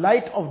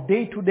light of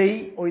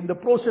day-to-day, or in the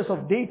process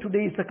of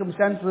day-to-day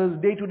circumstances,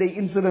 day-to-day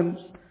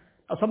incidents,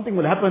 or something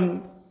will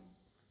happen,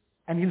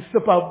 and he'll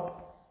slip up,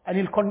 and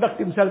he'll conduct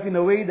himself in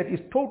a way that is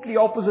totally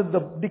opposite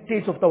the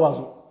dictates of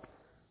tawazu.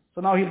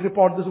 So now he'll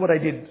report, this is what I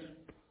did.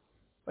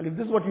 Well, if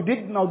this is what you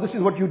did, now this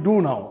is what you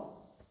do now.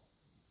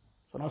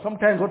 So now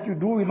sometimes what you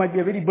do, it might be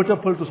a very bitter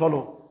pill to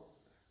swallow.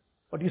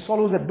 But he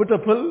swallows that bitter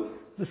pill,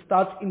 this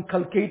starts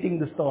inculcating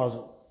this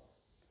tawazu.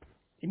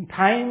 In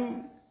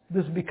time,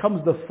 this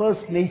becomes the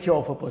first nature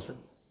of a person.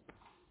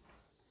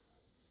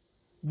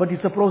 But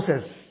it's a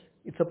process.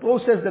 It's a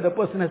process that a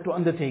person has to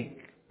undertake.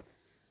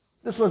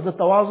 This was the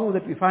tawazu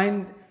that we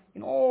find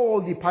in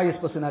all the pious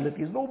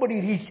personalities. Nobody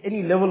reached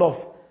any level of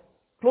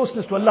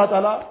closeness to Allah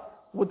Ta'ala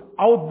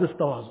without this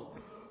tawazu.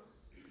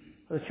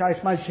 Shah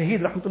Ismail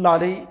Shaheed Rahmatullah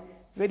Alayhi,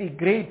 very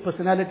great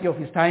personality of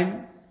his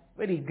time,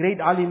 very great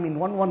alim. In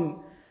one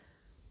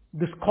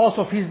discourse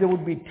of his, there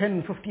would be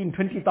 10, 15,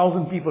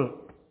 20,000 people.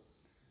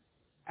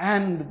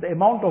 And the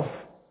amount of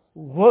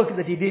work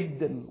that he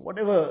did and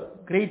whatever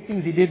great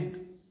things he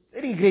did,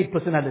 very great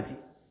personality.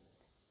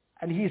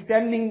 And he is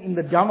standing in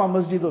the Jama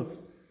Masjid of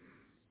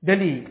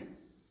Delhi.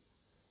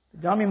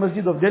 The Jami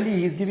Masjid of Delhi,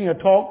 he is giving a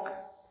talk.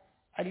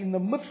 And in the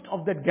midst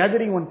of that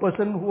gathering, one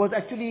person who was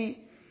actually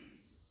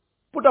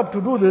put up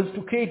to do this,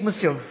 to create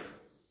mischief.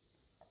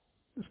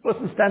 This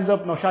person stands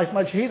up. Now Shah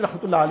Ismail Shaheed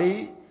Rahmatullah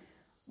Alayhi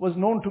was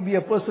known to be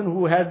a person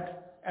who had,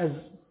 as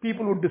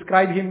people would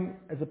describe him,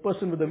 as a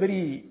person with a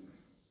very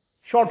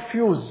short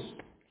fuse.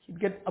 He'd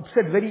get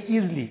upset very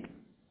easily.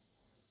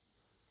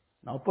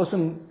 Now a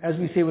person, as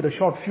we say, with a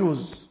short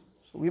fuse,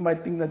 so we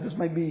might think that this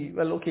might be,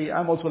 well, okay,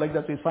 I'm also like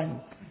that, so it's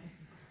fine.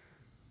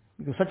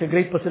 Because such a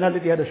great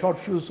personality had a short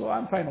fuse, so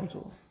I'm fine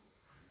also.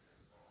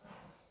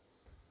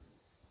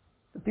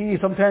 The thing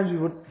is, sometimes we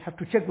would have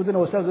to check within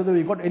ourselves whether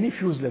we've got any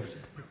fuse left.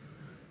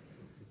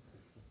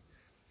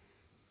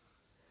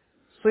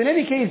 So in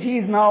any case, he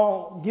is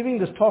now giving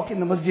this talk in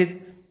the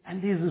masjid,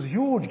 and there is this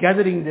huge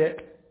gathering there.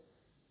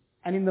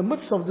 And in the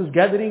midst of this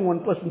gathering,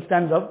 one person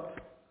stands up,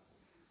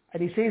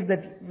 and he says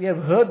that we have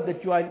heard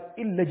that you are an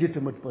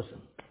illegitimate person.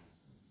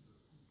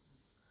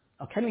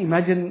 Now can you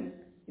imagine,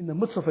 in the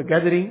midst of a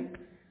gathering,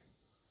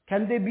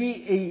 can there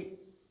be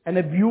an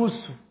abuse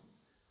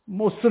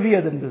more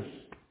severe than this?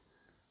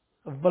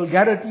 A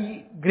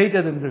vulgarity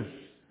greater than this?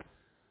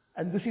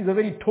 And this is a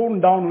very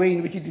toned down way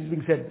in which it is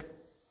being said.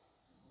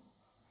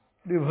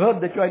 We've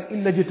heard that you are an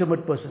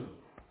illegitimate person.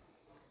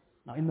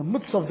 Now in the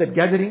midst of that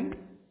gathering,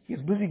 he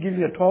is busy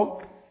giving a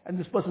talk, and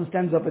this person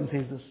stands up and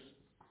says this.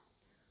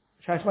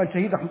 Shah Ismail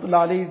Shaheed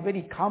Rahmatullah Alayhi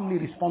very calmly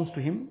responds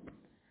to him,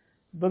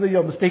 brother, you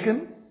are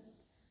mistaken.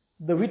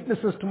 The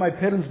witnesses to my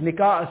parents'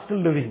 nikah are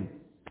still living.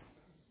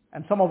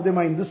 And some of them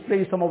are in this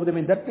place, some of them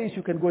in that place.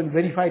 You can go and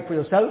verify it for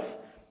yourself.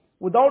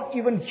 Without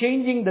even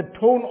changing the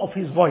tone of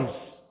his voice.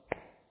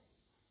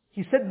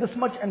 He said this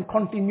much and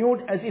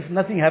continued as if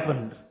nothing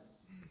happened.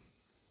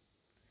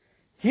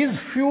 His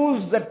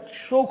fuse, that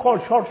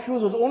so-called short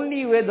fuse, was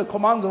only where the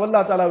commands of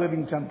Allah Ta'ala were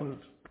being sampled.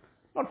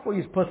 Not for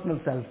his personal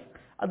self.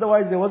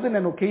 Otherwise there wasn't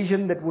an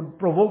occasion that would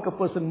provoke a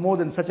person more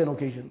than such an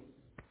occasion.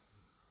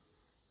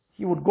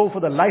 He would go for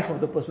the life of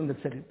the person that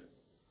said it.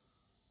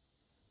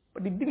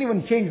 But it didn't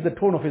even change the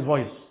tone of his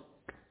voice.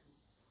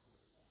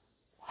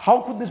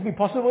 How could this be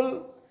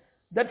possible?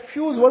 That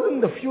fuse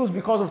wasn't the fuse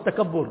because of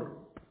takabbur.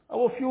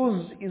 Our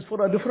fuse is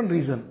for a different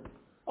reason.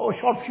 Our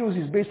short fuse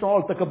is based on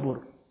all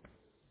takabbur.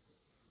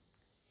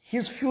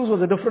 His fuse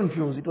was a different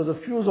fuse. It was a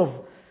fuse of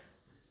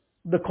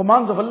the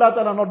commands of Allah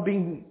Ta'ala not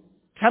being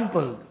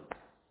trampled.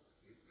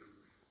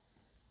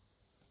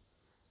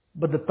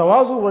 But the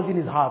tawazu was in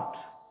his heart.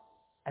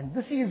 And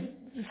this is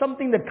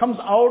something that comes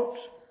out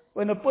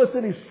when a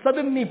person is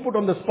suddenly put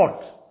on the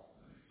spot.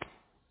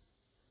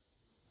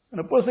 When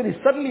a person is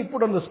suddenly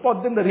put on the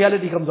spot, then the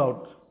reality comes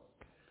out.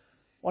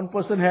 One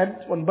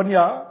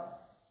banya,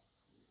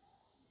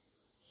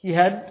 he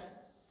had,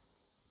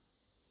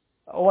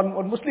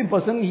 one Muslim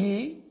person,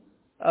 he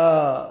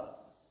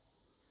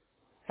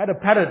had a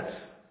parrot.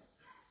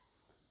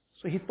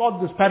 So he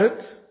taught this parrot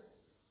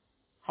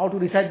how to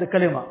recite the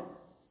kalima.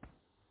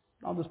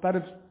 Now this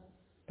parrot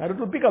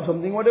will pick up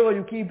something, whatever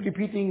you keep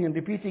repeating and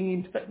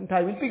repeating in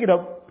time, will pick it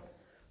up.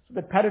 So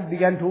the parrot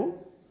began to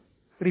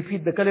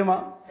repeat the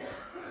kalima.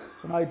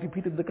 So now it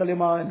repeated the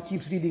kalima and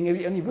keeps reading.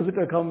 Any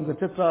visitor comes,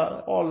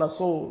 etc. All are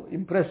so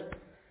impressed.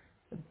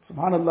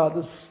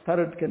 Subhanallah, this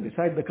parrot can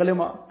recite the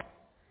kalima.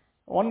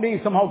 One day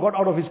he somehow got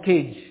out of his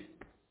cage.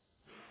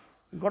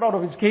 He got out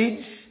of his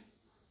cage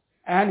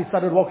and he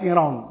started walking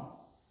around.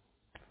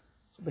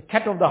 So the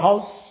cat of the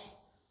house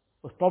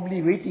was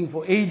probably waiting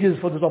for ages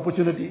for this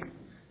opportunity.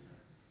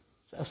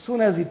 So as soon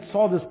as it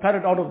saw this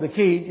parrot out of the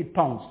cage, it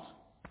pounced.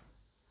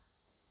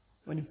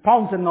 When it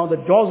pounced and now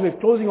the jaws were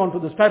closing onto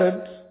this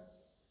parrot,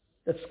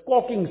 that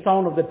squawking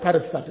sound of that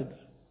parrot started.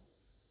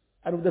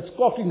 And with that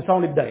squawking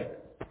sound it died.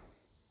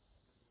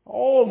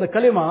 All the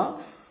kalima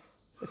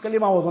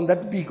was on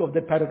that beak of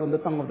that parrot, on the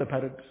tongue of the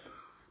parrot.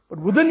 But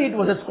within it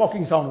was that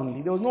squawking sound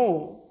only. There was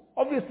no,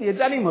 obviously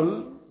it's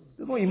animal,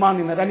 there's no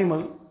iman in that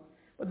animal.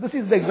 But this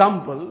is the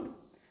example.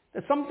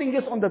 There's something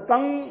just on the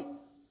tongue,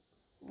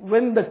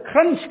 when the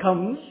crunch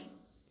comes,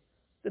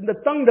 then the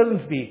tongue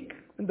doesn't speak.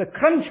 When the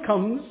crunch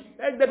comes,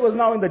 that was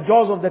now in the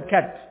jaws of that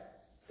cat.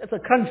 That's a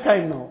crunch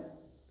time now.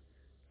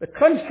 The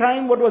crunch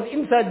time, what was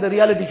inside the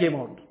reality came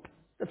out.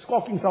 That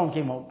squawking sound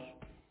came out.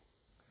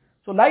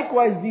 So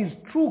likewise, these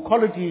true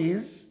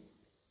qualities,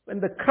 when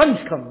the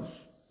crunch comes,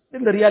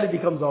 then the reality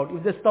comes out.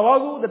 If there's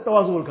tawazu, the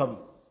tawazu will come.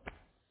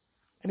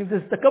 And if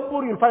there's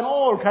takabbur, you'll find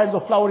all kinds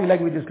of flowery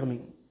languages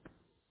coming.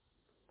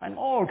 And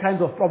all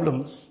kinds of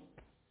problems.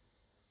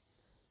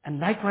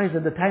 And likewise,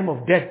 at the time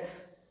of death,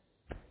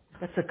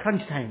 that's a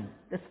crunch time.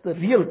 That's the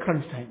real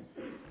crunch time.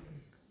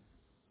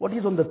 What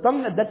is on the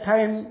tongue at that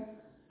time,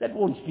 that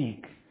won't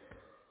speak.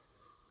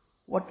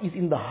 What is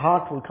in the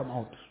heart will come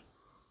out.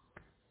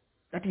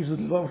 That is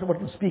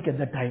what will speak at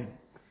that time.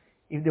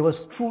 If there was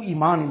true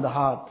iman in the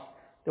heart,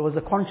 there was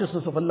the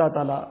consciousness of Allah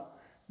Ta'ala,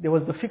 there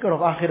was the fikr of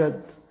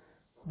akhirat,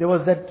 there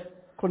was that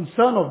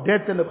concern of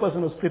death and the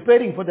person was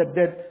preparing for that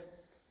death,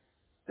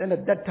 then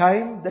at that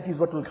time, that is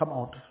what will come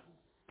out.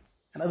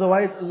 And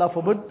otherwise, Allah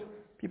forbid,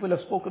 people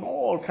have spoken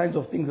all kinds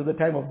of things at the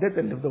time of death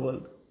and left the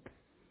world.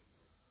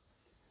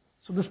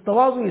 So this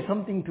tawazu is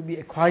something to be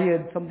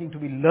acquired, something to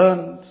be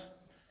learned.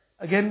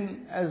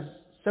 Again, as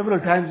several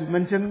times we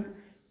mentioned,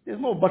 there's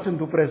no button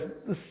to press.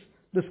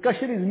 This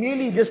discussion is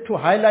merely just to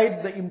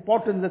highlight the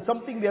importance that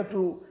something we have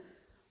to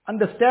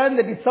understand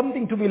that it's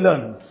something to be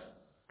learned.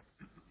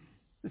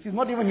 This is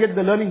not even yet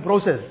the learning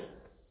process.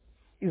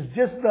 It's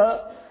just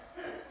the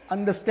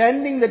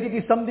understanding that it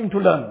is something to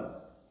learn.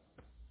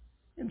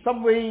 In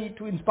some way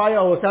to inspire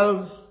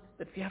ourselves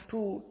that we have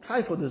to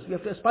try for this, we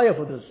have to aspire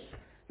for this,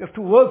 we have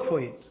to work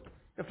for it,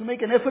 we have to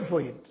make an effort for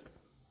it.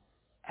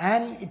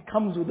 And it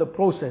comes with a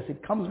process,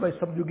 it comes by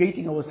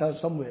subjugating ourselves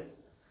somewhere,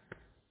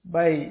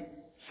 by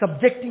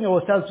subjecting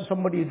ourselves to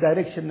somebody's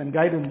direction and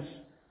guidance,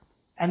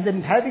 and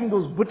then having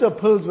those bitter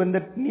pills when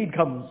that need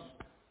comes.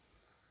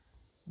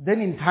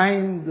 Then in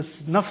time this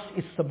nafs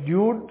is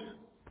subdued,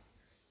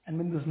 and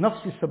when this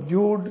nafs is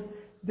subdued,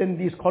 then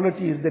these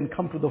qualities then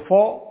come to the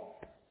fore.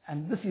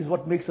 And this is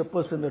what makes a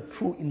person a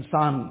true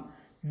insan.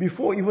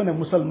 Before even a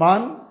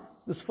Musliman,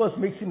 this first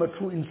makes him a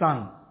true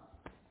insan.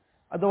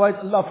 Otherwise,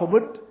 Allah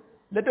forbid,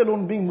 let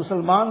alone being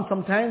Musliman,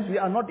 sometimes we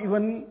are not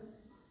even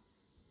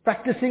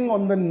practicing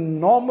on the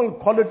normal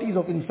qualities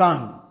of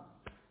insan.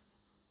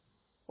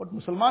 What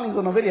Musliman is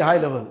on a very high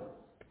level.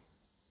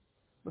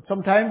 But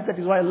sometimes that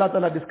is why Allah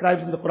Ta'ala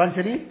describes in the Quran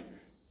Sharif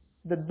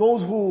that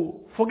those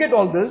who forget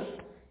all this,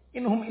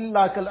 inhum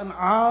illa kal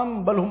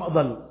an'am balhum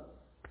adal.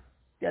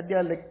 They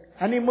are like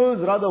animals,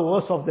 rather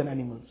worse off than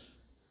animals.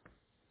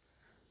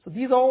 So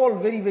these are all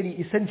very, very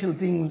essential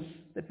things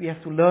that we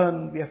have to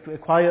learn, we have to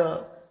acquire,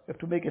 we have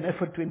to make an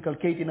effort to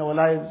inculcate in our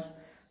lives.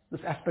 This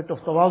aspect of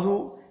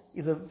tawazu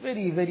is a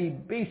very, very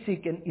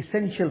basic and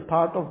essential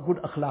part of good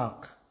akhlaq.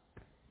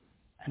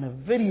 And a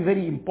very,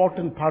 very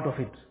important part of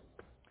it.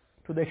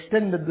 To the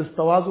extent that this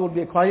tawazu will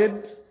be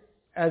acquired,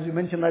 as we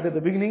mentioned right at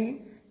the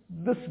beginning,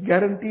 this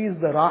guarantees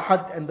the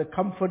rahat and the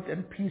comfort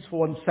and peace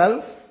for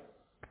oneself.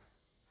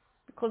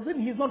 Because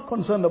then he's not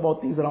concerned about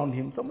things around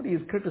him. Somebody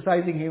is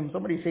criticizing him,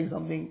 somebody is saying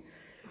something.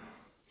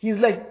 He's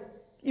like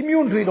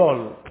immune to it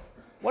all.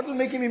 What will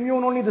make him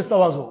immune? Only this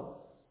tawazu.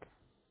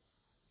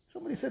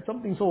 Somebody said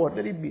something, so what?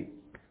 Let it be.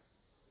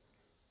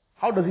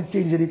 How does it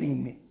change anything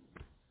in me?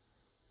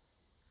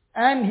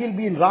 And he'll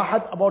be in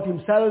rahat about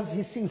himself.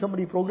 He's seeing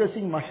somebody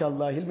progressing,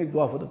 mashallah, he'll make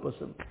dua for the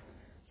person.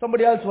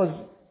 Somebody else was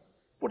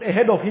put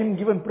ahead of him,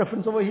 given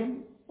preference over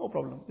him, no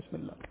problem,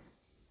 bismillah.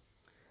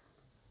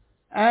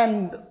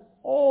 And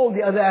all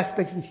the other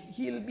aspects,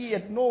 he'll be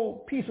at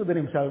no peace within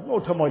himself, no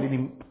turmoil in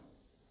him.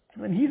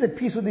 And when he's at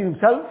peace within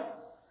himself,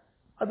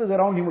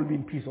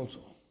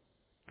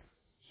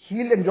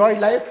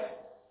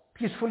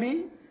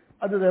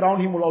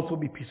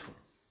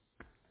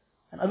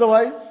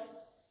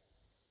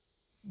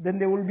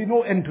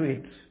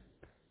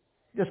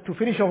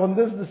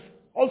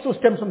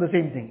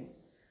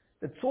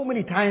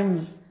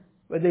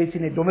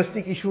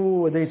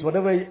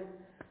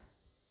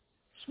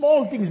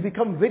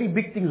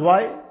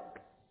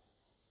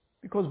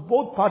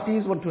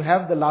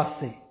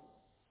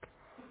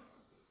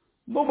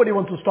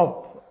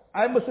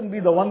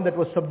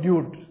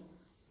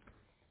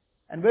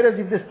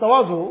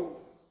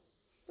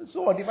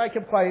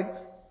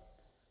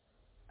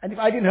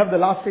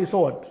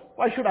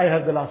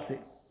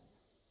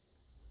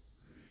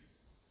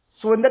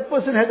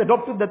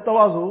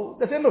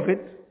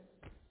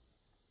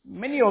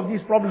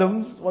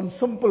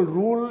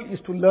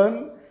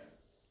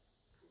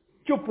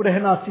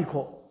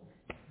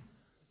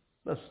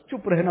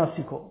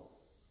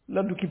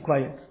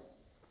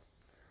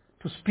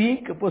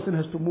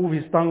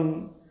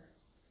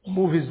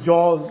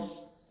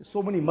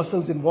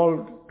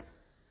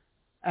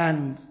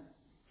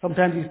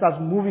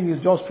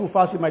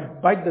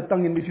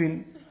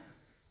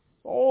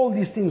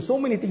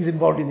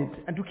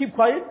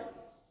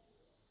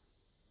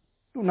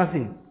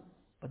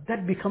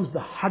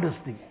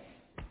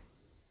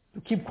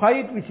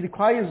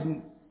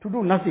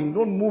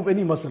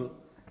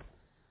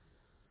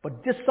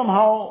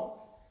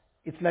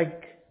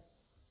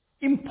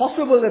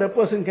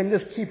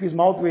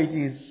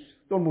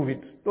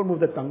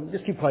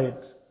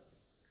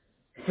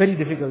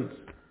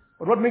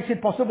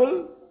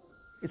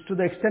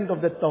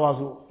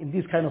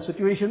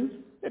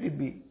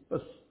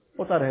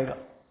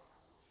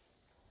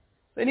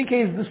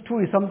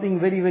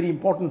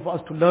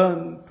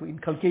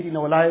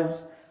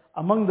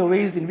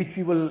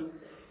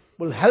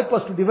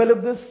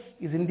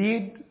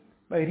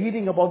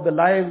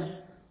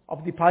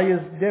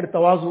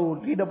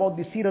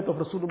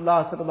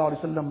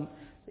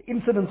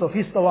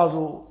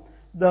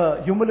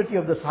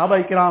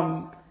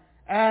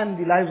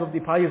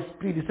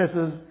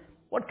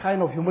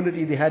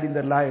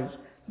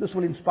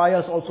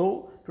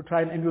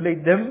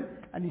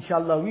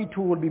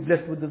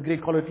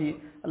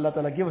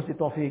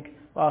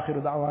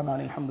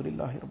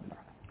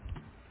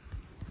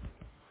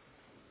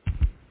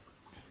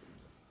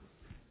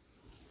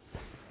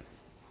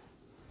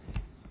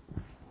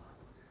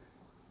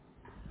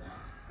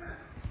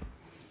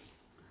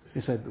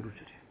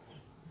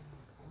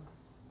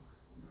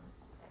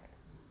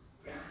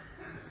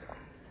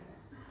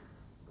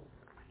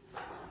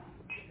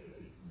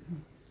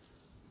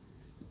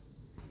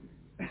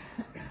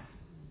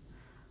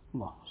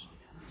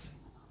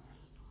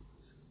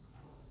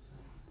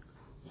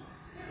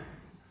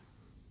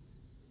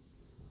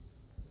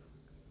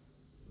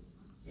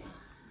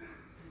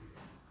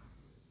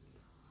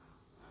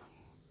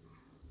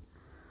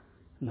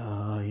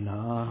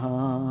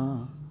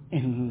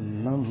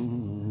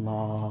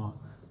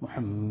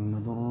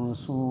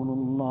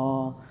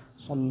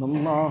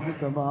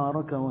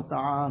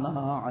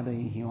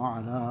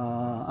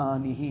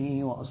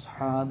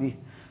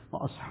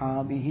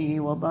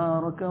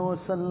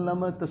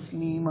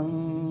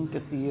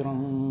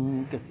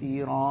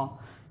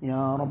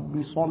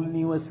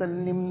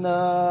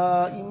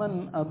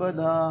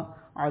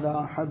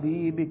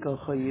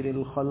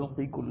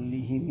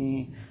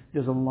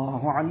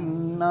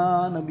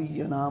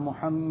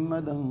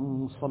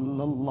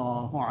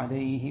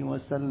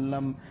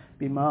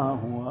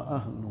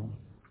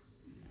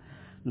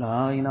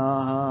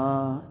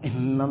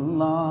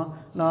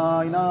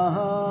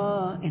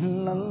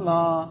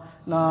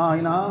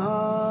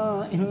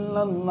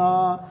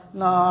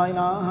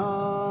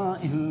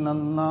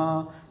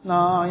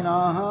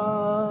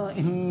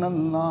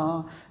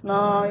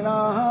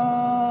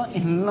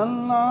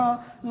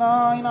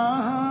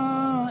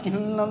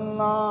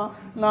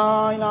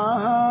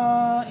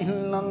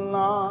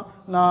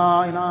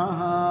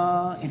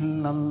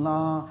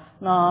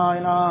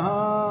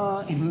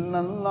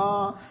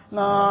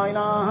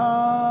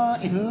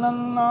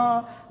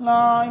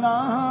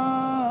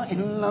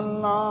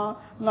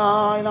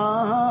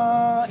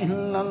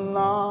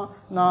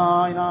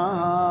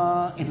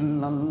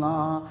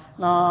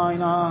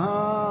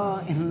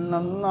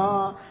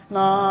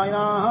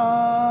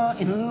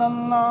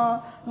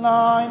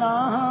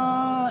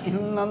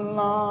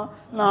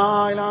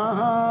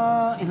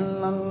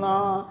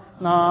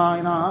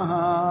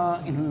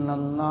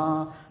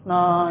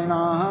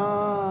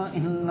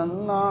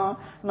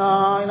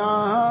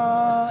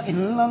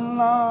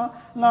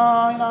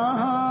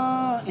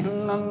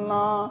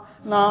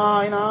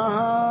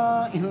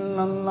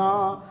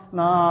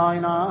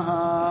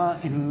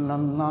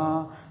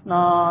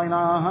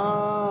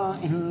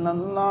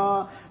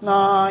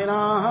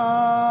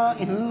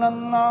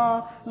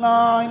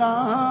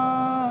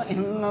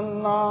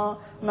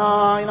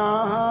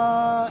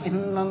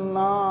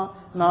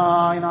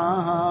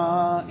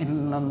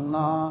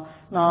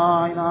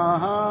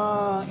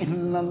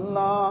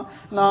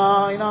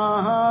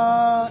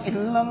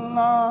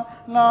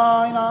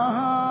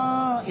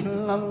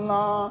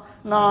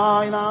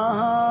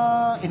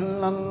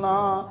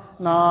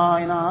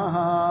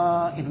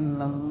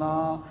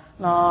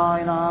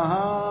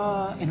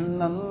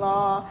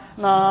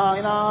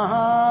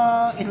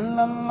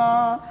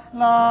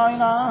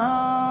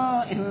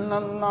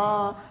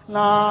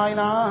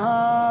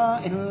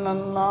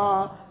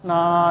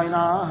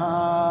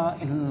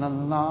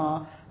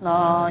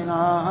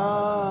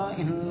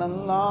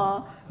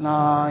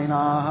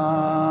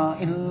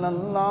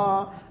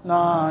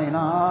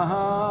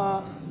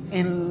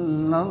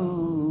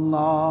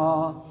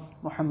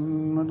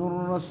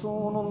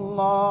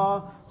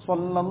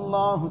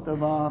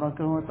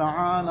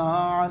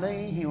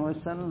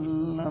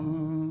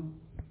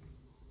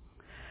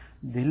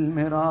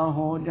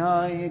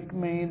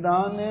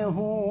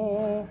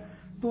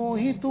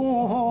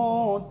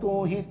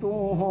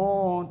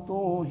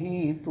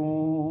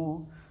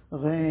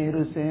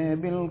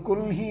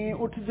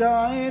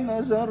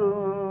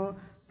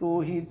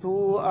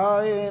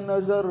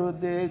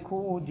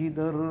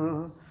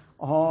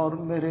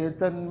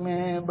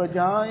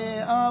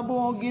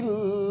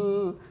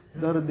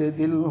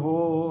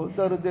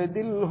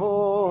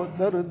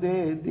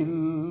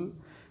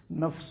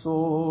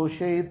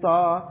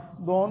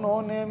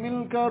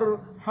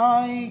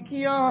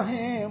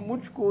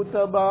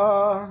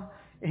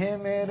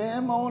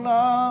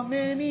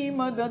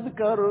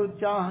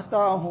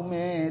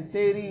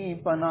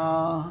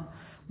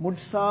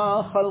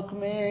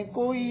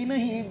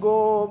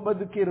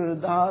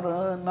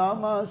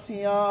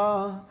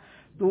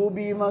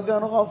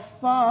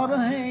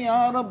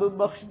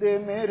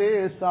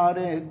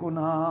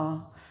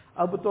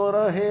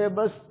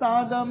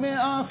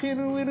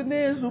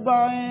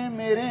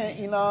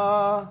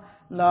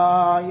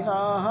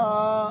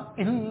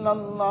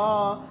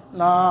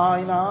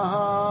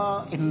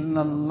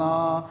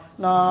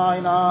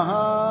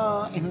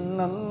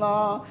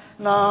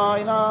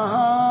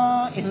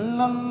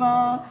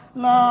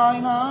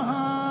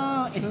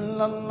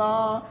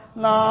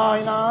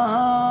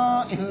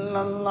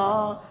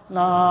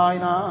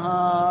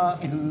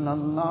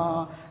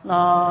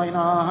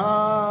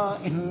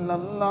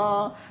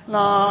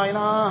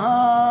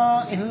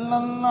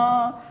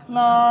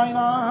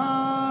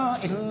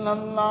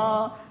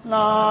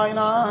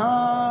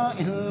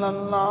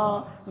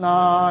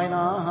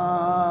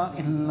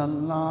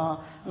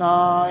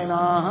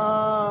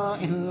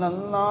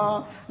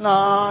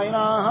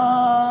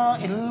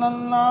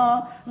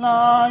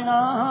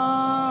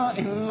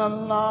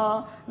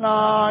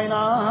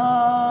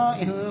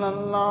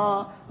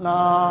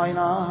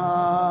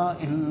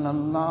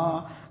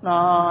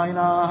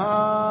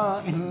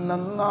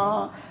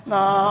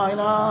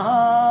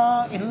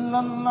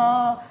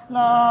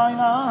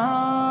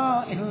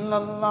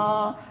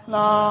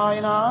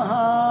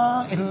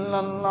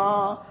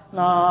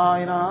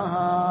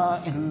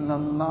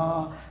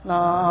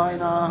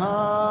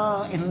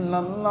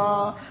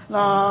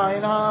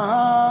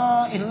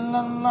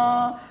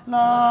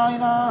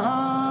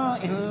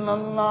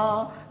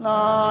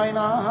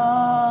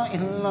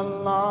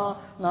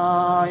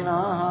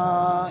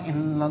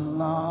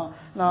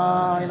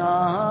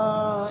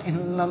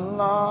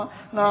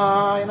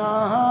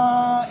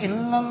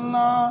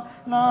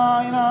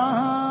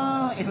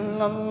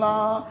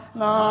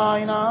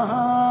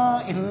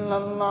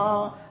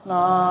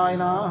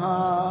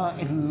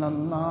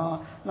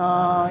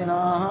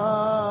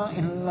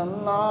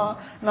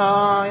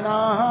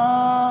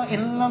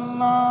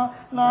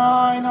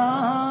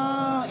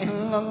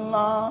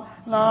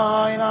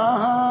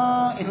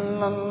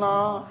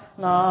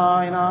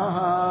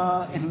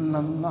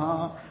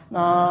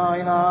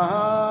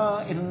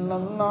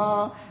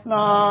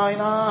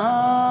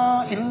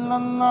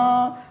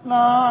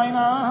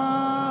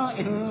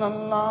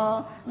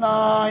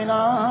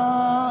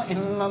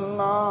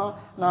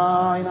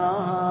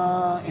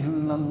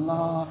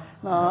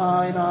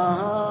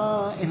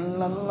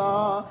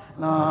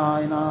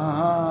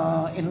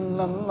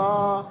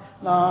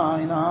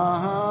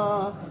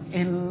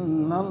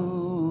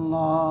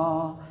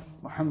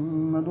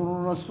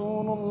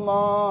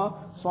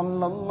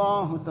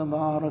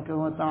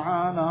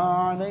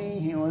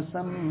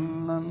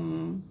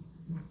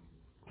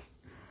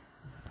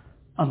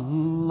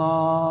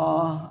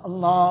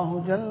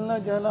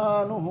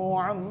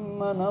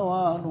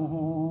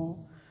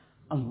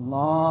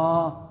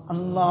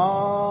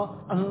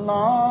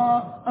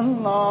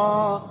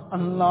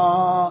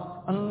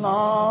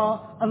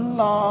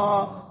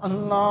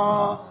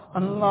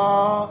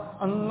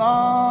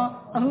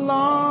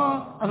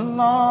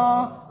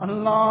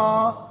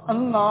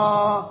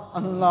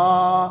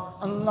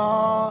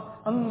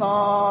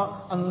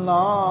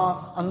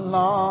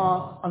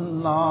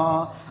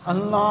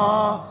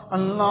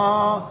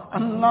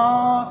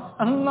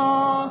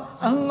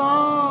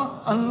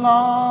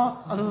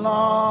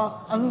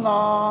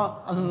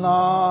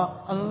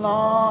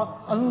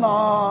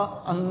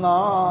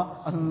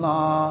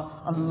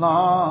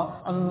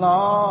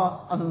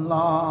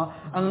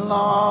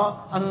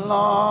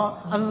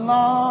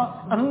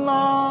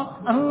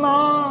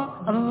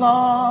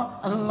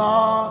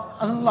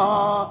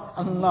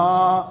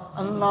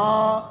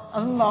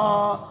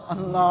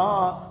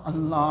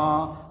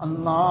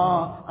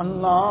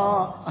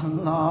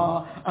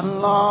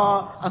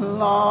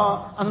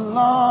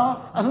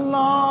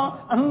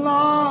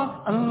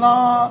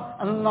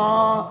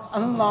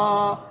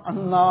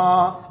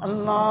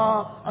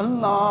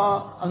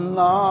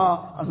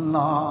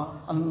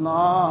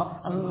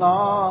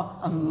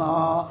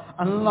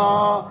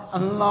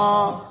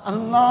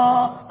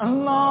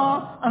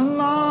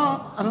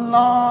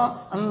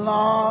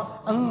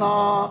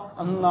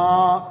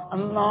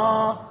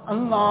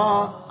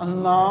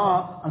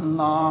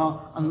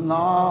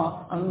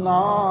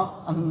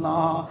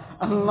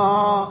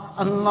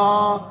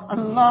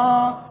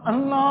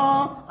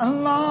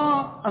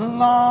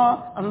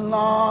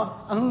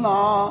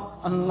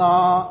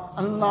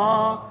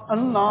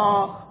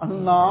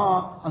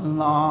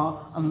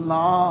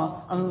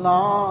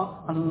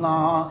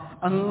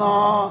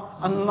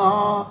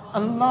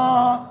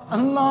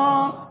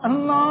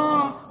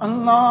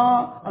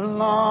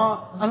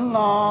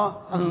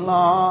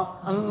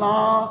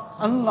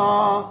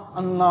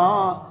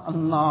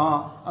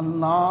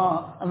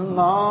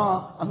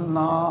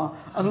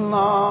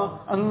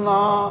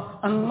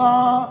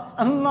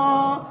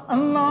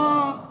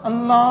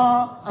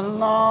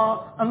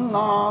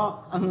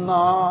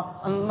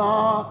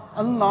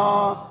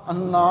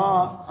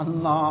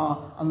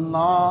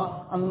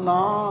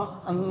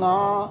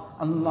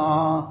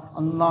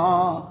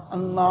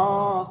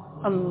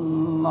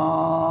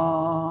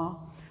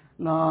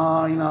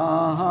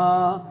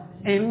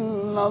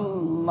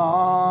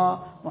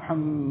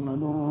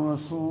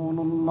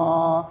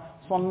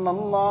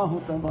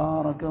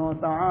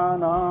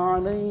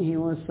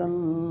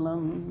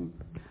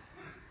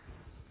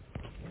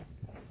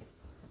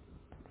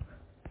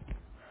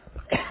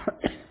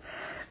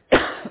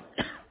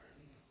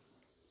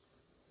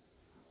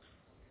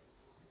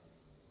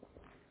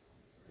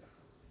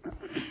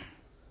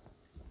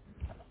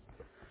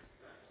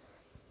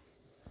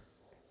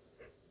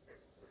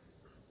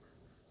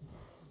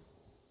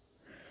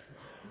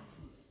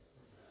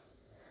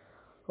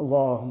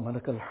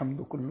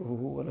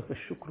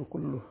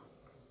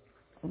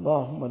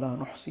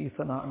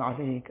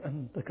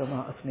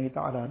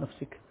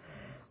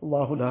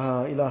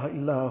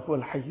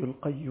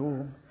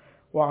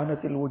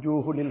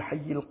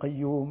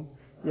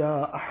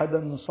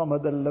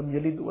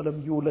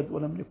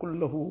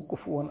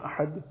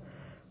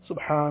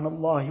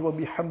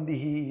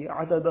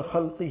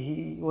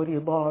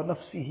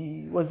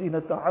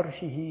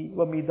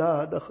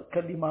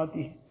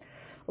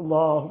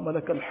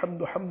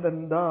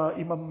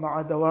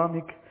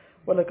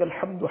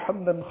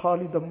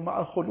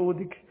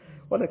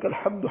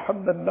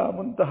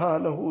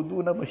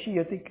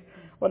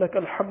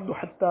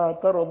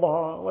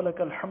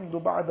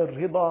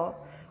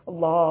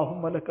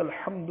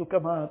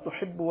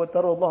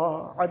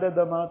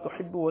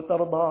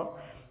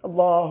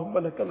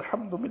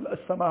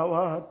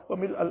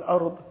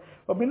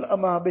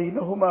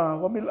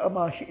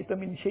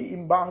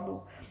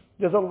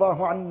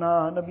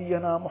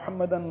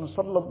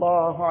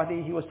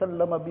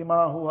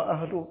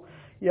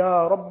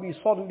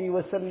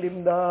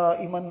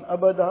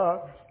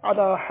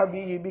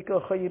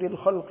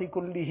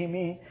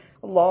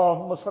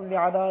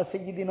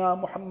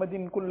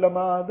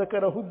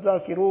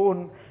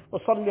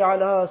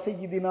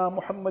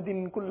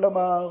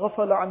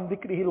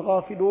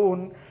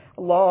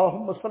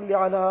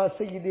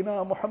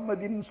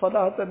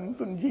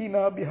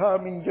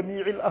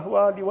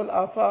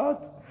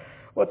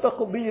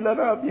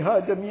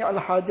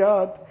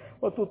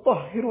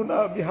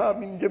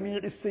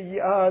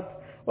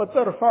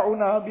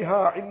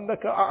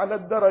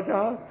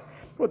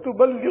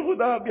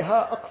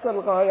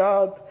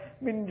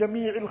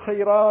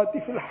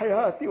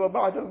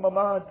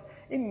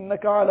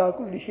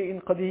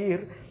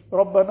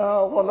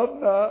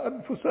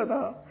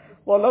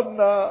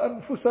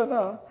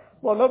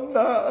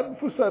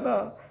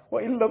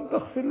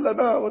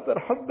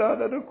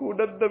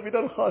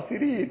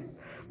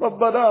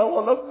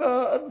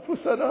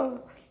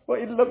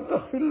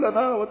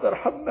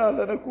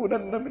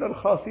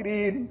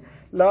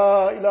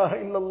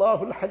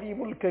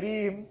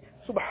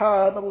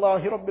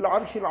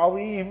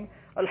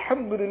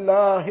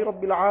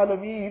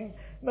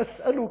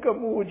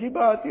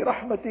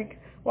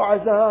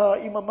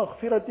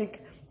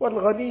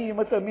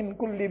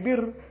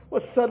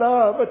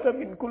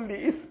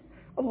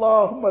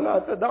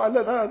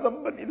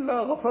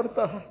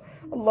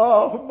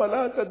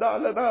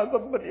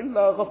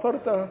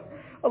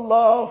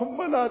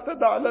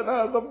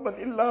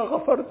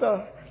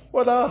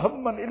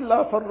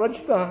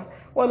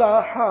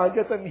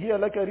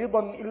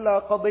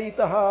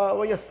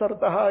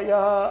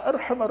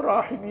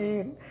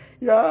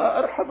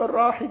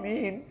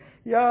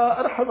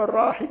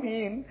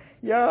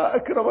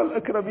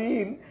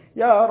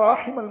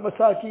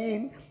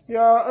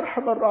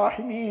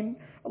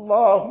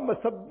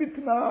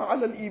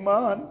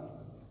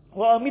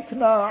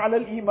 وأمتنا على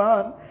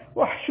الإيمان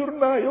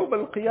واحشرنا يوم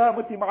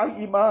القيامة مع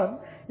الإيمان.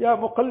 يا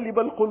مقلب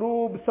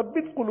القلوب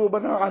ثبت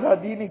قلوبنا على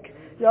دينك.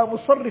 يا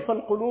مصرف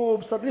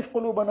القلوب صرف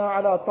قلوبنا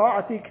على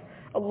طاعتك.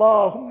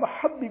 اللهم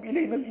حبب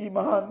إلينا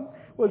الإيمان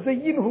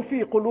وزينه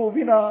في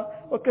قلوبنا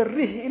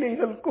وكره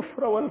إلينا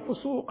الكفر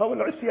والفسوق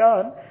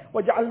والعصيان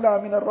واجعلنا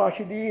من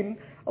الراشدين.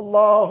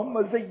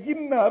 اللهم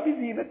زينا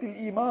بزينة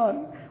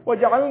الإيمان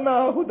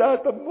واجعلنا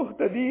هداة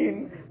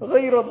مهتدين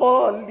غير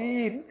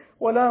ضالين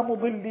ولا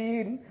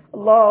مضلين.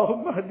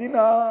 اللهم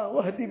اهدنا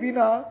واهد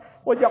بنا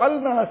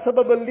واجعلنا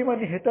سببا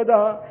لمن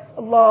اهتدى.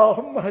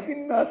 اللهم اهد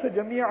الناس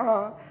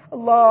جميعا.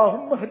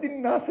 اللهم اهد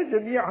الناس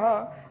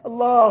جميعا.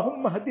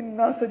 اللهم اهد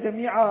الناس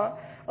جميعا.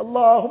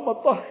 اللهم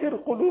طهر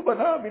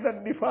قلوبنا من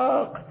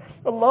النفاق.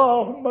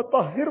 اللهم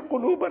طهر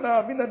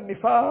قلوبنا من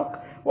النفاق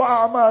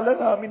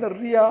وأعمالنا من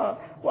الرياء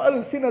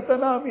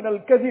وألسنتنا من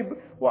الكذب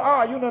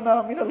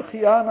وأعيننا من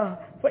الخيانة،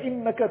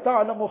 فإنك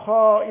تعلم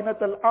خائنة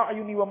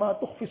الأعين وما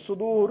تخفي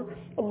الصدور.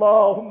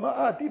 اللهم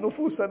آت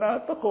نفوسنا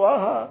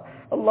تقواها.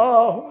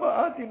 اللهم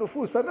آت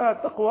نفوسنا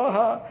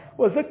تقواها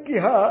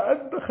وزكها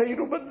أنت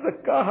خير من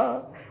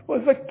زكاها.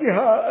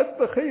 وزكها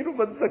أنت خير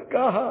من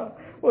زكاها.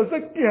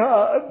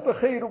 وزكها أنت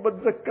خير من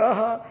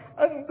زكاها.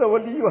 أنت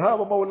وليها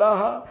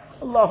ومولاها.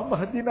 اللهم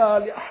اهدنا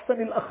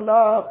لأحسن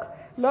الأخلاق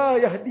لا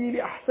يهدي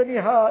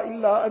لأحسنها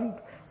إلا أنت.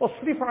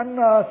 واصرف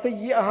عنا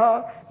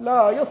سيئها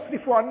لا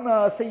يصرف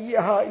عنا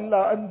سيئها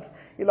إلا أنت.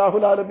 إله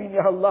العالمين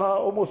يا Allah,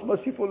 O most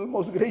merciful,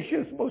 most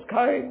gracious, most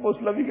kind,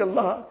 most loving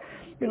Allah.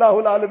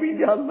 Ilahul Alameen,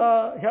 Ya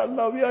Allah, Ya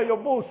Allah, we are your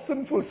most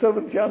sinful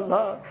servants, Ya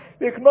Allah.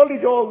 We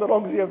acknowledge all the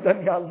wrongs we have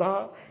done, Ya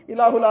Allah.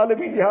 Ilahul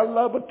Alameen, Ya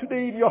Allah, but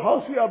today in your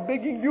house we are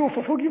begging you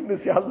for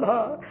forgiveness, Ya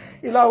Allah.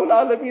 Ilahul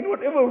Alameen,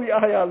 whatever we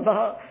are, Ya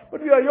Allah,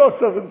 but we are your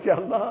servants, Ya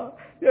Allah.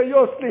 We are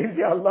your slaves,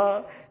 Ya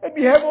Allah. And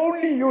we have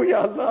only you,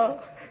 Ya Allah.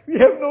 We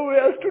have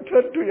nowhere else to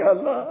turn to, Ya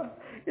Allah.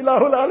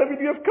 Ilahul Alameen,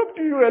 we have come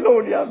to you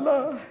alone, Ya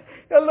Allah.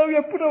 Ya Allah, we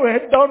have put our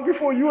head down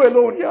before you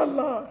alone, Ya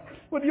Allah.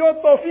 With your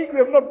tawfiq, we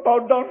have not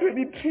bowed down to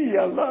any tree,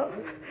 Ya Allah.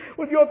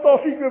 With your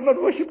tawfiq, we have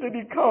not worshipped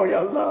any cow, Ya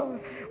Allah.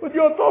 With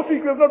your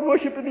tawfiq, we have not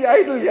worshipped any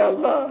idol, Ya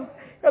Allah.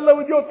 Ya Allah,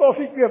 with your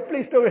tawfiq, we have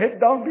placed our head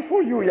down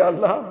before you, Ya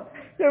Allah.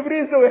 We have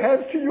raised our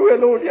hands to you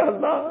alone, Ya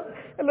Allah.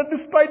 Allah,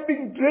 despite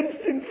being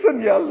drenched in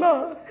sin, Ya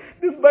Allah,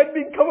 despite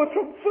being covered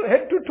from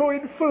head to toe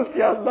in filth,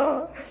 Ya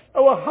Allah,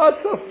 our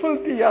hearts are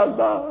filthy, Ya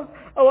Allah.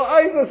 Our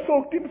eyes are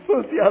soaked in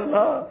filth, Ya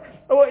Allah.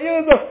 Our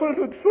ears are filled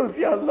with filth,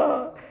 Ya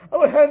Allah.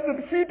 Our hands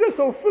and feet are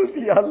so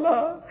filthy, Ya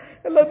Allah.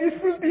 Allah, these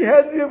filthy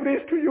hands we have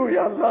raised to you,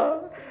 Ya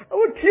Allah.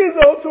 Our tears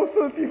are also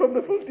filthy from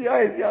the filthy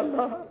eyes, Ya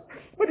Allah.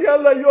 But Ya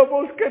Allah, you are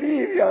most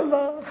kareem, Ya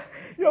Allah.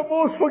 You are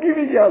most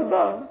forgiving, Ya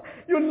Allah.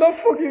 You love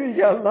forgiving,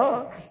 Ya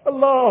Allah.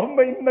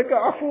 Allahumma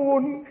innaka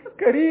afoon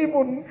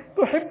kareemun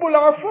tuhibbul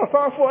afwa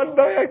fa'fu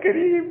anna ya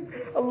kareem.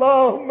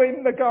 Allahumma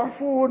innaka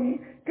afoon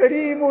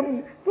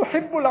كريم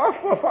تحب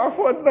العفو فاعف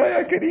عنا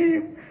يا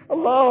كريم.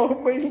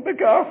 اللهم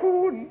إنك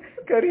عفو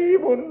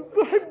كريم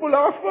تحب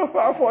العفو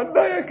فاعف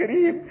عنا يا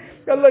كريم.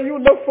 Allah, you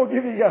love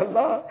forgiving, Ya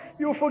Allah.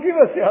 You forgive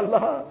us, Ya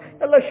Allah.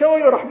 Allah, shower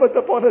your rahmat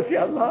upon us,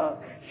 Ya Allah.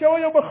 Shower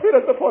your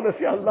maghfirat upon us,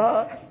 Ya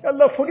Allah.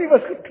 Allah, forgive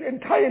us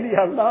entirely,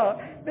 Ya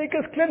Allah. Make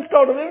us cleansed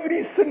out of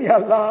every sin,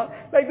 Ya Allah.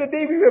 Like the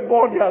day we were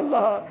born, Ya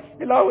Allah.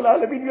 Ilahul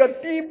Alameen, we are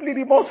deeply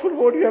remorseful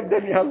for what we have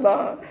done, Ya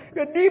Allah.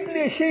 We are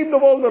deeply ashamed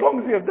of all the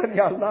wrongs we have done,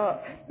 Ya Allah.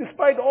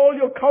 Despite all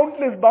your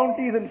countless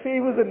bounties and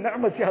favors and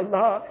ni'mas, Ya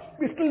Allah,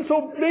 we still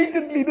so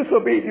blatantly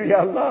disobeyed you,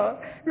 Ya Allah.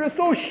 We were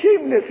so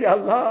shameless, Ya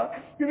Allah.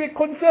 We were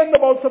concerned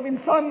about some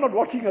insan not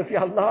watching us,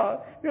 Ya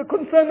Allah. We were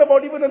concerned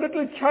about even a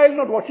little child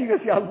not watching us,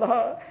 Ya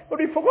Allah. But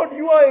we forgot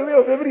you are aware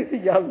of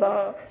everything, Ya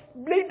Allah.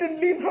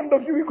 Blatantly in front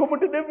of you, we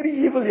committed every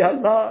evil, Ya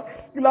Allah.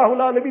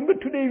 Ilahul Alameen,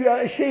 but today we are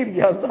ashamed,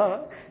 Ya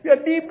Allah. We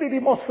are deeply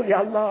remorseful,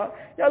 Ya Allah.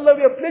 Ya Allah,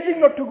 we are pledging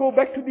not to go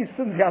back to these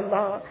sins, Ya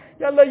Allah.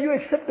 Ya Allah, you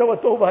accept our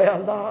tawbah,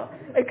 Ya Allah.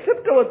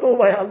 Accept our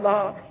tawbah, Ya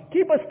Allah.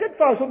 Keep us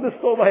steadfast on this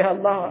tawbah, Ya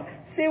Allah.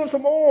 Save us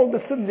from all the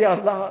sins, Ya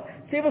Allah.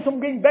 Save us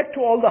from going back to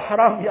all the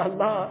haram, Ya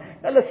Allah.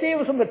 Ya Allah, save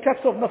us from the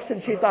traps of nafs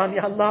and shaitan,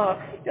 Ya Allah.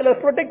 Ya Allah,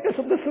 protect us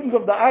from the sins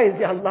of the eyes,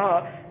 Ya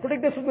Allah.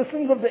 Protect us from the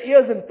sins of the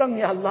ears and tongue,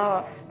 Ya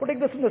Allah.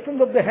 Protect us from the sins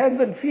of the hands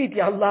and feet,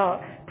 Ya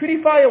Allah.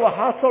 Purify our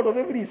hearts out of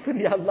every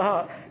sin, Ya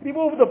Allah.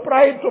 Remove the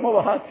pride from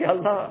our hearts, Ya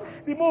Allah.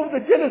 Remove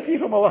the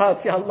jealousy from our hearts,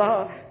 Ya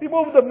Allah.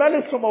 Remove the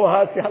malice from our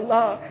hearts, Ya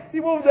Allah.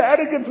 Remove the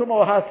arrogance from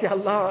our hearts, Ya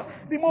Allah.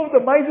 Remove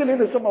the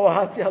miserliness from our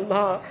hearts, Ya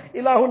Allah.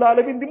 Ilahul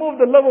Alameen, remove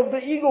the love of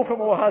the ego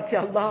from our hearts,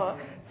 Ya Allah.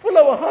 Fill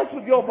our hearts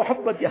with your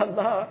muhabbat, Ya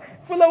Allah.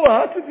 Fill our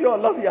hearts with your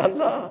love, Ya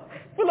Allah.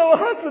 Fill our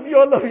hearts with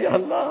your love, Ya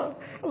Allah.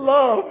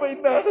 Allahumma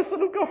inna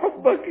nasaluka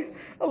hubbak.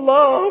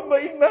 Allahumma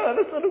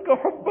inna nasaluka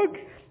hubbak.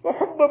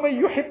 وحب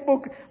من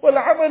يحبك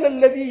والعمل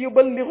الذي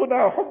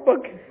يبلغنا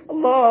حبك.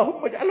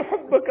 اللهم اجعل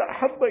حبك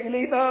أحب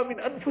إلينا من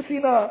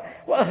أنفسنا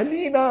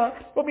وأهلينا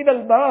ومن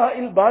الماء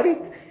البارد.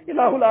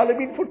 Ilahul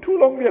Alameen, for too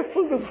long we have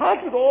filled this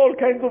heart with all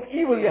kinds of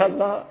evil, Ya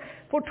Allah.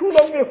 For too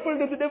long we have filled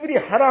it with every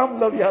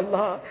haram love, Ya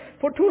Allah.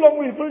 For too long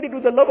we have filled it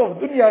with the love of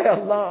dunya, Ya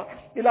Allah.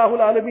 Ilahul Ilahul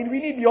Alameen, we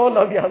need your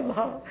love, Ya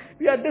Allah.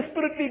 We are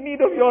desperately in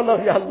need of your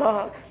love, Ya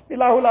Allah.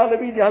 Ilahul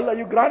Alameen, Ya Allah,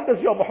 you grant us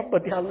your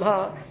Muhammad, Ya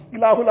Allah.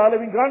 Ilahul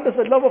Alameen, grant us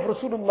the love of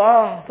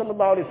Rasulullah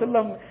sallallahu alayhi wa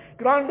sallam.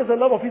 Grant us the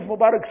love of his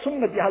Mubarak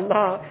Sunnat, Ya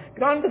Allah.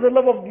 Grant us the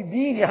love of the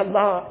Deen, Ya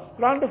Allah.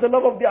 Grant us the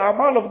love of the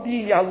Amal of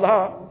Deen, Ya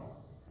Allah.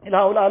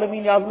 Ilahul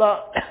Alameen, Ya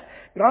Allah.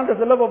 Grant us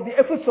the love of the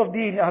efforts of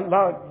Deen, Ya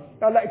Allah.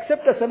 Ya Allah,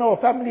 accept us and our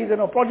families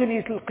and our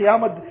progenies till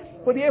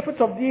Qiyamah for the efforts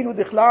of Deen with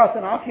ikhlas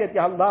and afiyat,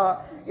 Ya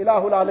Allah.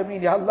 Ilahul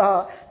Alameen, Ya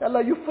Allah. Ya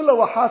Allah, you fill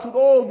our hearts with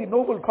all the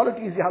noble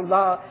qualities, Ya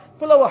Allah.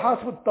 Fill our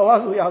hearts with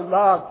tawazu, Ya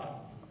Allah.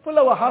 Fill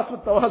our hearts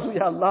with tawazu,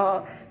 Ya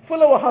Allah.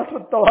 Fill our hearts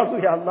with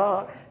tawazu, Ya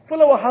Allah.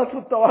 Fill our hearts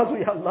with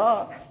tawazu, Ya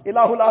Allah.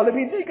 Ilahul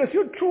Alameen, make us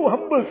your true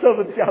humble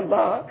servants, Ya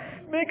Allah.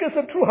 Make us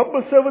a true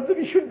humble servant that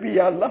we should be,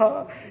 Ya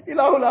Allah.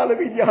 Ilahul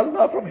Alameen, Ya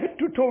Allah, from head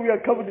to toe we are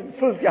covered in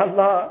filth, Ya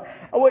Allah.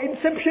 Our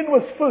inception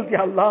was filth,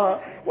 Ya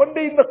Allah. One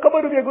day in the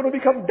qabr we are going to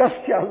become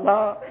dust, Ya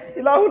Allah.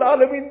 Ilahul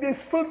Alameen, there's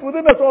filth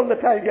within us all the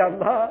time, Ya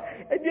Allah.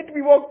 And yet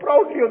we walk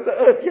proudly on the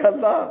earth, Ya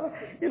Allah.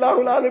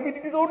 Ilahul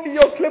Alameen, it is only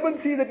your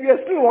clemency that we are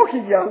still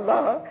walking, Ya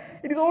Allah.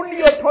 It is only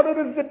your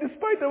tolerance that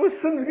despite our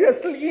sins we are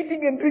still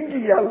eating and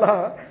drinking, Ya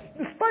Allah.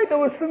 Despite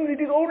our sins,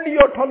 it is only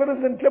your tolerance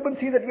and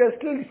clemency that we are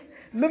still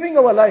living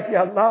our life,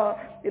 Ya Allah.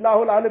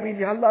 Ilahul Alameen,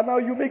 Ya Allah. Now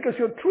you make us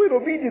your true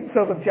and obedient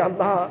servants, Ya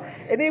Allah.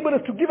 Enable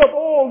us to give up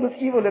all this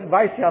evil and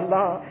vice, Ya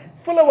Allah.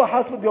 Fill our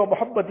hearts with your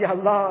Muhammad, Ya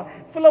Allah.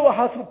 Fill our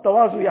hearts with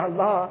tawazu, Ya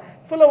Allah.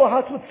 Fill our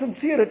hearts with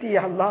sincerity,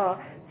 Ya Allah.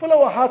 Fill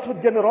our hearts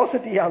with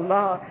generosity, Ya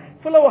Allah.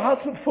 Fill our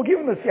hearts with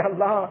forgiveness, Ya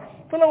Allah.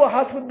 Fill our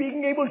hearts with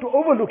being able to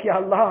overlook, Ya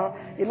Allah.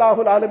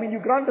 Ilahul Alameen, you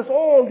grant us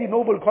all the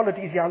noble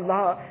qualities, Ya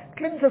Allah.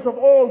 Cleanse us of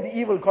all the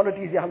evil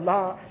qualities, Ya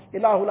Allah.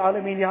 Ilahul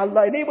Alameen, Ya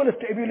Allah. Enable us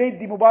to emulate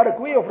the Mubarak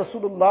way of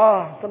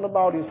Rasulullah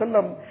sallallahu alayhi wa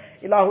sallam.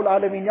 Ilahul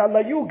Alameen, Ya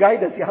Allah. You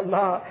guide us, Ya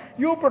Allah.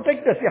 You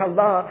protect us, Ya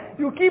Allah.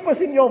 You keep us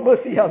in your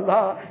mercy, Ya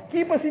Allah.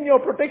 Keep us in your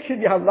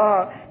protection, Ya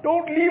Allah.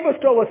 Don't leave us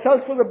to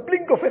ourselves for the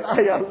blink of an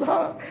eye, Ya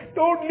Allah.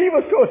 Don't leave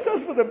us to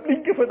ourselves for the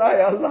blink of an eye,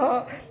 Ya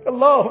Allah.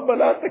 Allahumma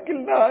la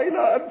takilna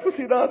ila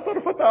anfusina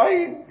طرفة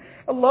عين.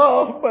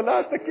 اللهم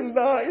لا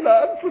تكلنا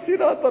إلى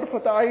أنفسنا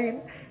طرفة عين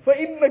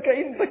فإنك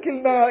إن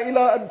تكلنا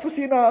إلى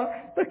أنفسنا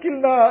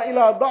تكلنا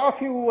إلى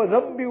ضعف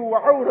وذنب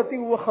وعورة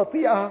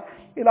وخطيئة.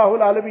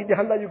 Ilahul Alameen, Ya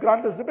Allah, you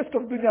grant us the best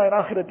of dunya and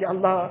akhirat, Ya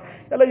Allah.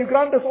 Ya Allah, you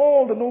grant us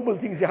all the noble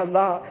things, Ya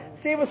Allah.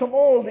 Save us from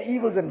all the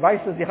evils and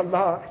vices, Ya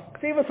Allah.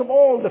 Save us from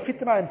all the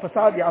fitna and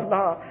fasad, Ya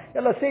Allah. Ya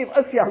Allah, save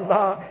us, Ya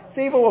Allah.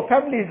 Save our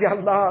families, Ya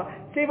Allah.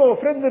 Save our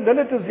friends and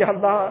relatives, Ya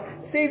Allah.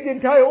 Save the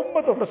entire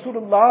ummah of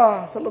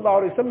Rasulullah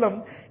sallallahu alayhi wa sallam.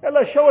 Ya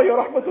Allah, shower your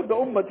rahmat on the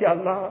ummah, Ya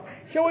Allah.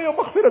 Shower your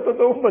maghfirat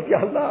on the ummah, Ya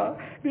Allah.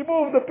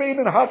 Remove the pain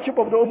and hardship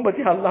of the ummah,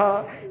 Ya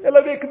Allah. Ya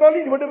Allah, we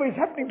acknowledge whatever is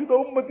happening to the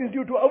ummah is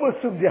due to our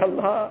sins, Ya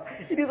Allah.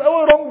 It is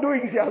our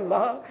wrongdoings, Ya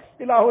Allah.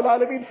 Ilahul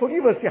Alameen,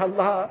 forgive us, Ya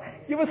Allah.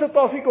 Give us a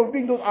tawfiq of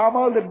being those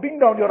amal that bring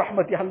down your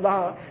rahmat, Ya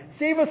Allah.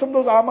 Save us from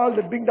those amal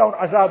that bring down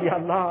azab, Ya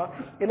Allah.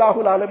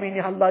 Ilahul Alameen,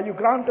 Ya Allah, you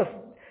grant us,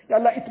 Ya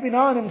Allah,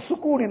 itminan and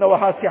sukoon in our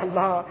hearts, Ya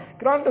Allah.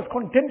 Grant us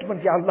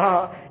contentment, Ya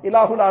Allah.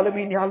 Ilahul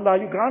Alameen, Ya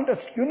Allah. You grant us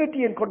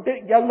unity and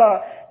content, Ya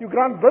Allah. You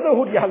grant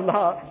brotherhood, Ya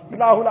Allah.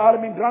 Ilahul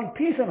Alameen, grant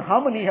peace and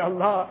harmony, Ya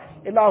Allah.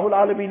 Ilahul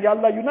Alameen, Ya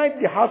Allah.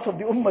 Unite the hearts of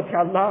the ummah,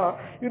 Ya Allah.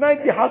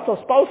 Unite the hearts of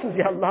spouses,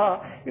 Ya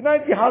Allah.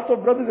 Unite the hearts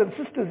of brothers and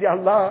sisters, Ya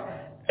Allah.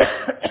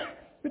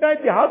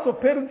 Unite the hearts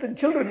of parents and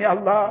children, Ya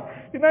Allah.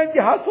 Unite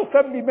the hearts of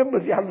family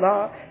members, Ya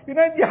Allah.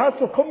 Unite the hearts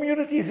of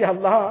communities, Ya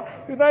Allah.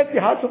 Unite the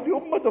hearts of the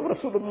ummah of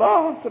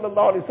Rasulullah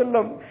sallallahu alayhi wa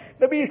sallam.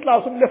 Nabi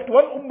Islam left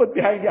one ummah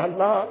behind, Ya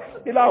Allah.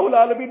 Ilahul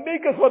Alameen,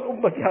 make us one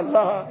ummah, Ya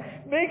Allah.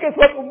 Make us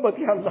one ummah,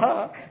 Ya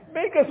Allah.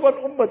 Make us one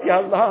ummah,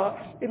 Ya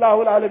Allah.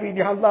 Ilahul Alameen,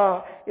 Ya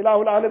Allah.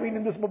 Ilahul Alameen,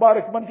 in this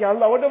Mubarak month, Ya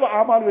Allah, whatever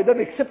amal we've done,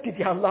 accept it,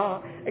 Ya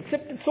Allah.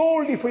 Accept it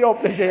solely for your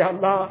pleasure, Ya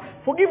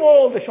Allah. Forgive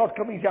all the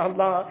shortcomings, Ya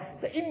Allah.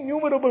 The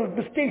innumerable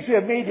mistakes we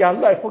have made, Ya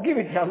Allah, forgive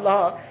it, Ya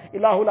Allah.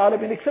 Ilahul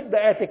Alameen, accept the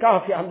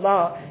i'tikaf, Ya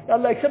Allah. Ya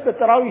Allah, accept the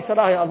Taraweeh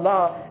Salah, Ya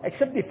Allah.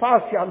 Accept the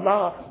fast, Ya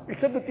Allah.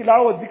 Accept the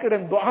tilawat, dhikr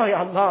and dua,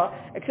 Ya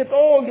Allah. Accept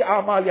all the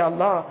amal, Ya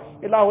Allah.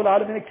 Ilahul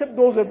Alameen, accept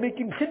those who are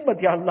making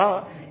khidmat, Ya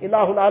Allah.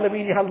 Ilahul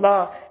Alameen, Ya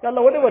Allah. Ya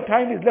Allah, whatever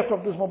time is left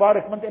of this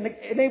Mubarak month,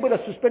 enable us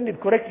to spend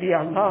it correctly, Ya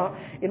Allah.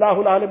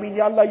 Ilahul Alameen,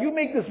 Ya Allah, you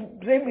make this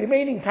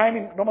remaining time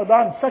in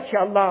Ramadan such,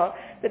 Ya Allah,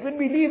 that when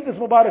we leave this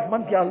Mubarak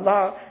month, Ya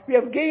Allah, we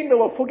have gained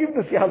our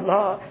forgiveness, Ya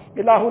Allah.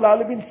 Ilahul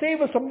Alameen, save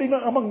us from being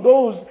among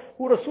those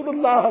who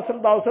Rasulullah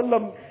sallallahu alaihi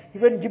wasallam,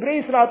 when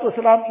Jibreel sallallahu alaihi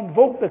wasallam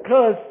invoked the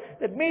curse,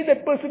 that may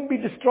that person be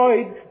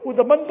destroyed, who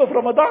the month of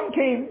Ramadan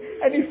came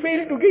and he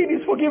failed to gain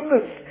his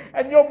forgiveness.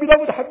 And your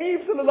beloved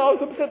Habib sallallahu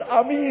alaihi wasallam said,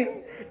 Ameen.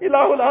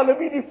 Ilahul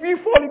Alameen, if we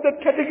fall in that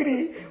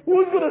category,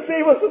 who's going to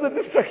save us from the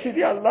destruction,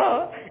 Ya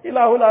Allah?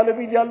 Ilahul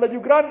Alameen, Ya Allah, you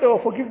grant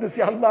our forgiveness,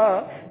 Ya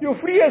Allah. You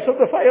free us from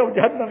the fire of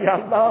Jahannam, Ya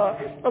Allah.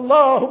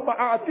 Allahumma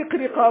a'tiq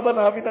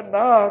riqabana min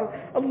al-nar.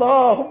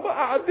 Allahumma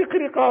a'tiq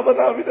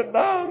riqabana min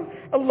al-nar.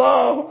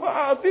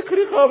 Allahumma a'tiq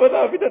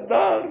riqabana min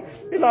al-nar.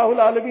 Ilahul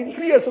Alameen,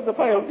 free us from the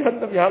fire of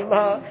Jahannam, Ya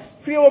Allah.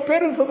 Free our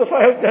parents from the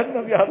fire of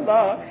Jahannam, Ya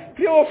Allah.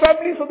 Free our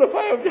families from the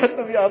fire of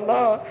Jahannam, Ya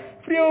Allah.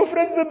 Free our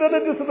friends and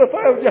relatives from the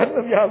fire of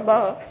Jahannam, Ya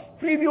Allah.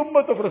 Free the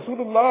ummah of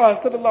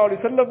Rasulullah sallallahu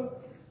alaihi wasallam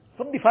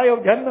from the fire of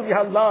Jahannam, Ya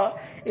Allah.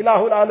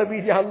 Ilahul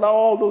Alameen, Ya Allah,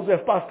 all those who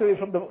have passed away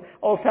from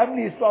our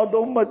families throughout the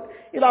ummah,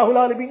 Ilahul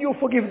Alameen, you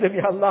forgive them,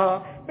 Ya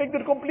Allah. Make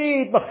them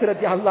complete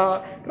maghfirat, Ya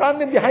Allah. Grant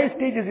them the high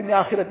stages in the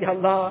akhirat, Ya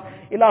Allah.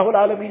 Ilahul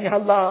Alameen, Ya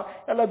Allah.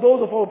 Allah,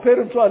 those of our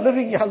parents who are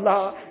living, Ya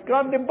Allah,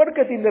 grant them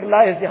barakat in their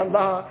lives, Ya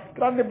Allah.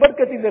 Grant them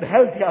barakat in their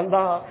health, Ya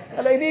Allah.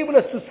 Allah, enable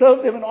us to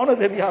serve them and honor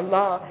them, Ya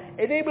Allah.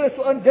 Enable us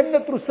to earn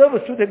Jannah through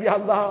service to them, Ya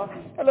Allah.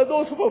 Allah,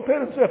 those of our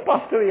parents who have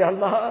passed away, Ya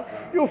Allah,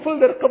 you fill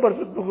their qabrs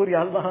with nuhur,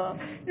 Ya Allah.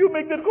 You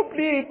make them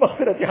complete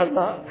maghfirat, Ya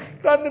Allah.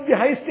 Grant them the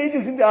high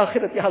stages in the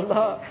akhirat, Ya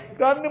Allah.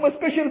 Grant them a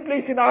special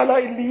place in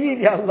Ala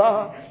Illiyin, Ya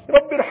Allah.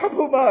 رب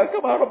ارحمهما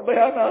كما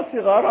ربيانا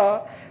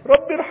صغارا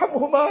رب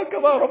ارحمهما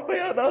كما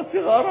ربيانا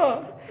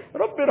صغارا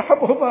رب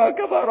ارحمهما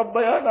كما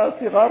ربيانا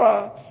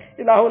صغارا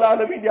Ilahul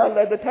Alameen, Ya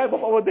Allah, at the time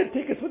of our death,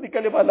 take us with the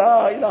kalima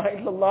La ilaha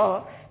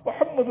illallah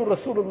Muhammadur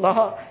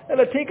Rasulullah.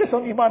 Allah, take us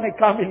on Iman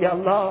Kamil, Ya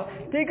Allah.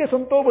 Take us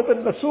on Tawbat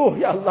al-Nasuh,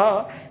 Ya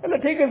Allah. Allah,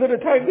 take us at a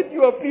time that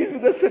you are pleased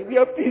with us and we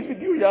are pleased with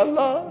you, Ya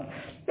Allah.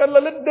 Ya Allah,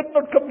 let that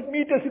not come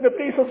meet us in a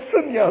place of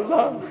sin, Ya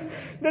Allah.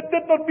 Let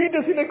that not meet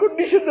us in a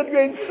condition that we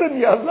are in sin,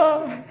 Ya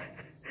Allah.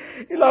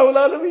 Ilahul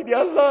Alameen,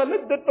 Ya Allah,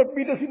 let that not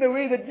meet us in a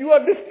way that you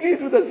are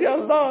displeased with us, Ya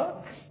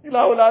Allah.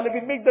 Ilahul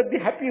Alameen, make that the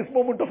happiest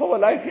moment of our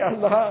life, Ya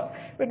Allah.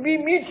 When we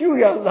meet you,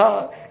 Ya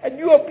Allah, and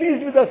you are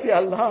pleased with us, Ya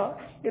Allah.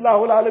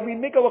 Ilahul Alameen,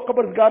 make our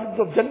qabrs gardens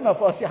of Jannah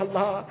for us, Ya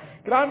Allah.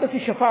 Grant us the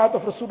shafaat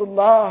of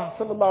Rasulullah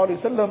sallallahu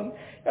alaihi wasallam.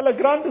 Ya Allah,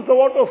 grant us the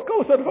water of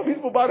Kawthar from his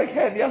Mubarak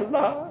hand, Ya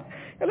Allah.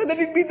 Ya Allah, let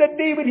it be that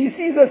day when he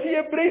sees us, he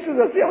embraces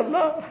us, Ya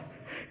Allah.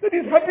 That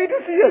he's happy to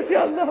see us,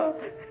 Ya Allah.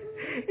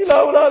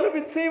 Ilahul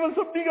Alameen, save us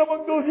from being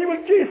among those he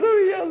will chase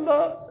away, Ya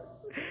Allah.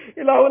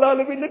 Ilahul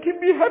Alameen, let him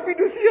be happy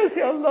to see us,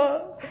 Ya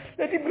Allah.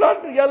 Let him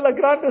grant, Ya Allah,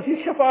 grant us his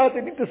shafaat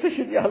and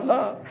intercession, Ya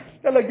Allah.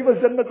 Ya Allah, give us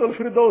Jannatul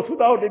Firdaus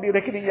without any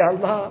reckoning, Ya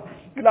Allah.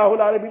 Ilahul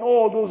Alameen,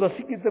 all those who are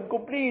seeking them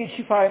complete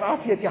shifa and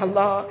afiyat, Ya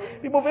Allah.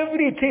 Remove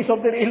every trace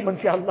of their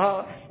ailments, Ya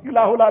Allah.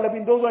 Ilahul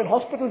Alameen, those who are in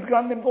hospitals,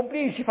 grant them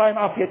complete shifa and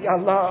afiyat, Ya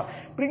Allah.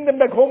 Bring them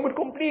back home with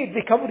complete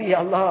recovery, Ya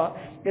Allah.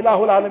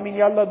 Ilahul Alameen,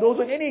 Ya Allah, those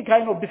with any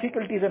kind of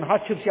difficulties and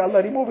hardships, Ya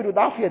Allah, remove it with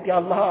afiyat, Ya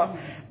Allah.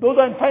 Those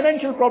who are in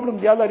financial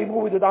problems, Ya Allah,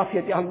 remove it with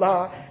afiyat, Ya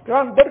Allah.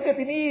 Grant barakat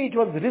in each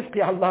one's rizq,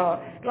 Ya Allah.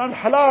 Grant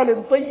halal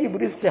and tayyib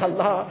rizq, Ya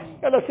Allah.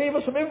 Ya Allah, save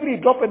us from every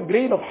drop and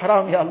grain of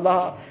haram, Ya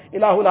Allah.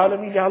 Ilahul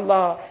Alameen, Ya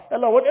Allah. Ya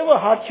Allah, whatever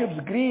hardships,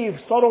 grief,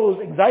 sorrows,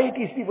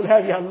 anxieties people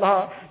have, Ya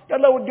Allah. Ya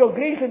Allah, with your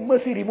grace and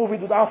mercy, remove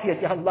it with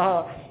afiyat, Ya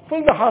Allah.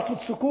 Fill the hearts with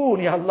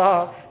sukoon, Ya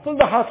Allah. Fill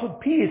the hearts with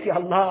peace, Ya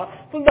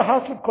Allah. Fill the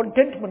hearts with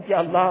contentment, Ya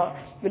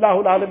Allah.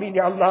 Ilahul Alameen,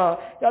 Ya Allah.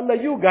 Ya Allah,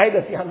 you guide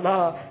us, Ya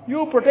Allah.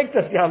 You protect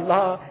us, Ya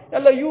Allah. Ya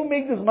Allah, you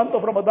make this month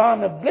of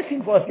Ramadan a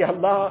blessing for us, Ya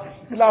Allah.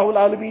 Ilahul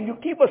Alameen, you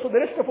keep us for the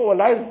rest of our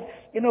lives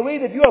in a way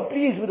that you are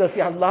pleased with us,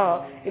 Ya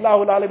Allah.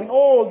 Ilahul Alameen,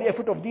 all the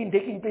effort of deen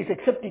taking place,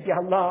 accept it, Ya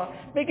Allah.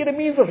 Make it a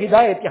means of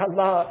hidayat, Ya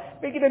Allah.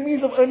 Make it a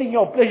means of earning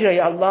your pleasure,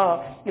 Ya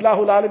Allah.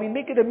 Ilahul Alameen,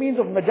 make it a means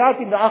of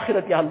najat in the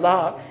akhirat, Ya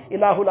Allah.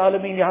 Ilahul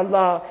Alameen, Ya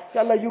Allah.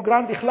 Ya Allah, you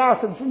grant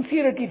ikhlas and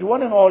sincerity to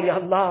one and all, Ya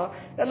Allah.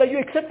 Ya Allah, you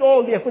accept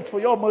all the efforts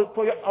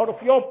out of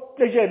your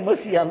pleasure and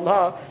mercy, Ya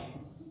Allah.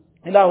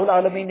 Ilahul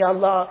Alameen, Ya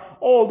Allah,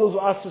 all those who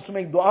asked us to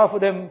make dua for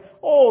them,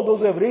 all those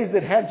who have raised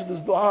their hands to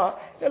this dua,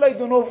 Ya Allah,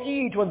 you know of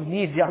each one's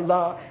needs, Ya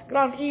Allah.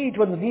 Grant each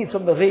one's needs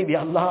from the ghaib,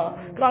 Ya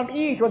Allah. Grant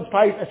each one's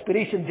pious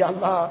aspirations, Ya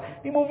Allah.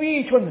 Remove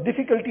each one's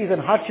difficulties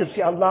and hardships,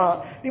 Ya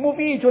Allah. Remove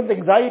each one's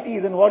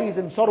anxieties and worries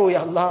and sorrow,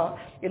 Ya Allah.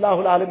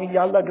 Ilahul Alameen,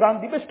 Ya Allah,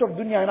 grant the best of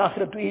dunya and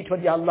akhirat to each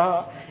one, Ya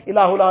Allah.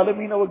 Ilahul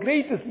Alameen, our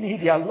greatest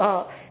need, Ya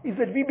Allah, is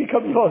that we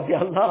become yours, Ya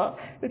Allah.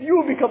 That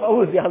you become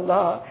ours, Ya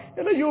Allah.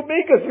 Ya Allah, you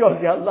make us yours,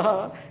 Ya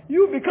Allah.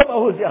 You become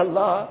ours, Ya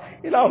Allah.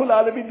 Ilahul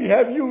Alameen, we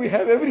have you, we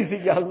have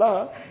everything, Ya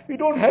Allah. We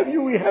don't have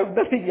you, we have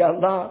nothing, Ya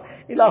Allah.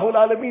 Ilahul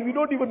Alameen, we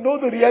don't even know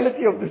the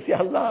reality of this, Ya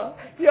Allah.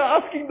 We are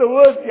asking the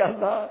words, Ya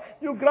Allah.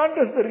 You grant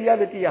us the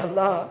reality, Ya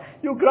Allah.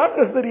 You grant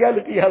us the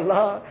reality, Ya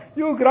Allah.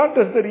 You grant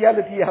us the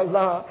reality, Ya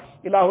Allah.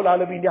 Ilahul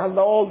Alameen, Ya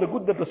Allah, all the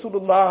good that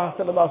Rasulullah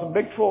sallallahu alaihi wasallam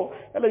begged for,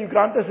 Ya Allah, you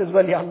grant us as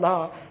well, Ya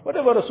Allah.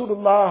 Whatever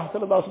Rasulullah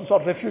sallallahu alaihi wasallam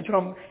sought refuge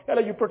from, Ya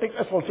Allah, you protect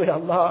us also, Ya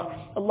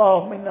Allah.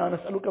 Allahumma inna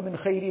nas'aluka min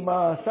khayri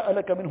ma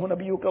sa'alaka minhu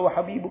nabiyyuka wa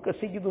habibuka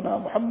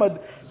sayyiduna Muhammad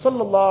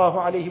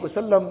sallallahu alaihi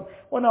wasallam,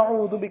 wa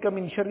na'udhu bika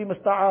min sharri ma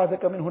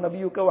sta'adaka minhu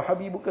nabiyyuka wa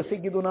habibuka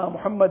sayyiduna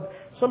Muhammad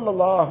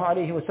sallallahu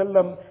alaihi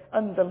wasallam.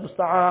 Anta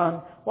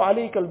al-musta'an wa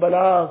alayka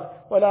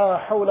al-balagh. ولا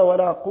حول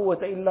ولا قوة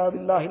إلا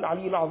بالله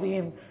العلي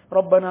العظيم.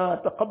 ربنا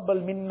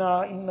تقبل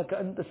منا إنك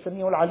أنت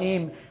السميع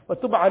العليم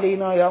وتب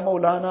علينا يا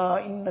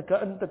مولانا إنك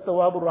أنت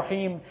التواب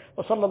الرحيم.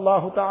 وصلى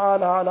الله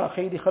تعالى على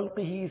خير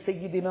خلقه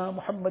سيدنا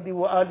محمد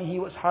وآله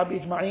وأصحابه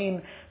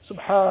أجمعين.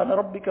 سبحان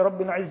ربك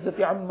رب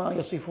العزة عما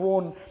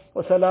يصفون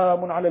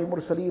وسلام على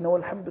المرسلين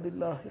والحمد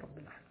لله رب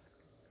العالمين.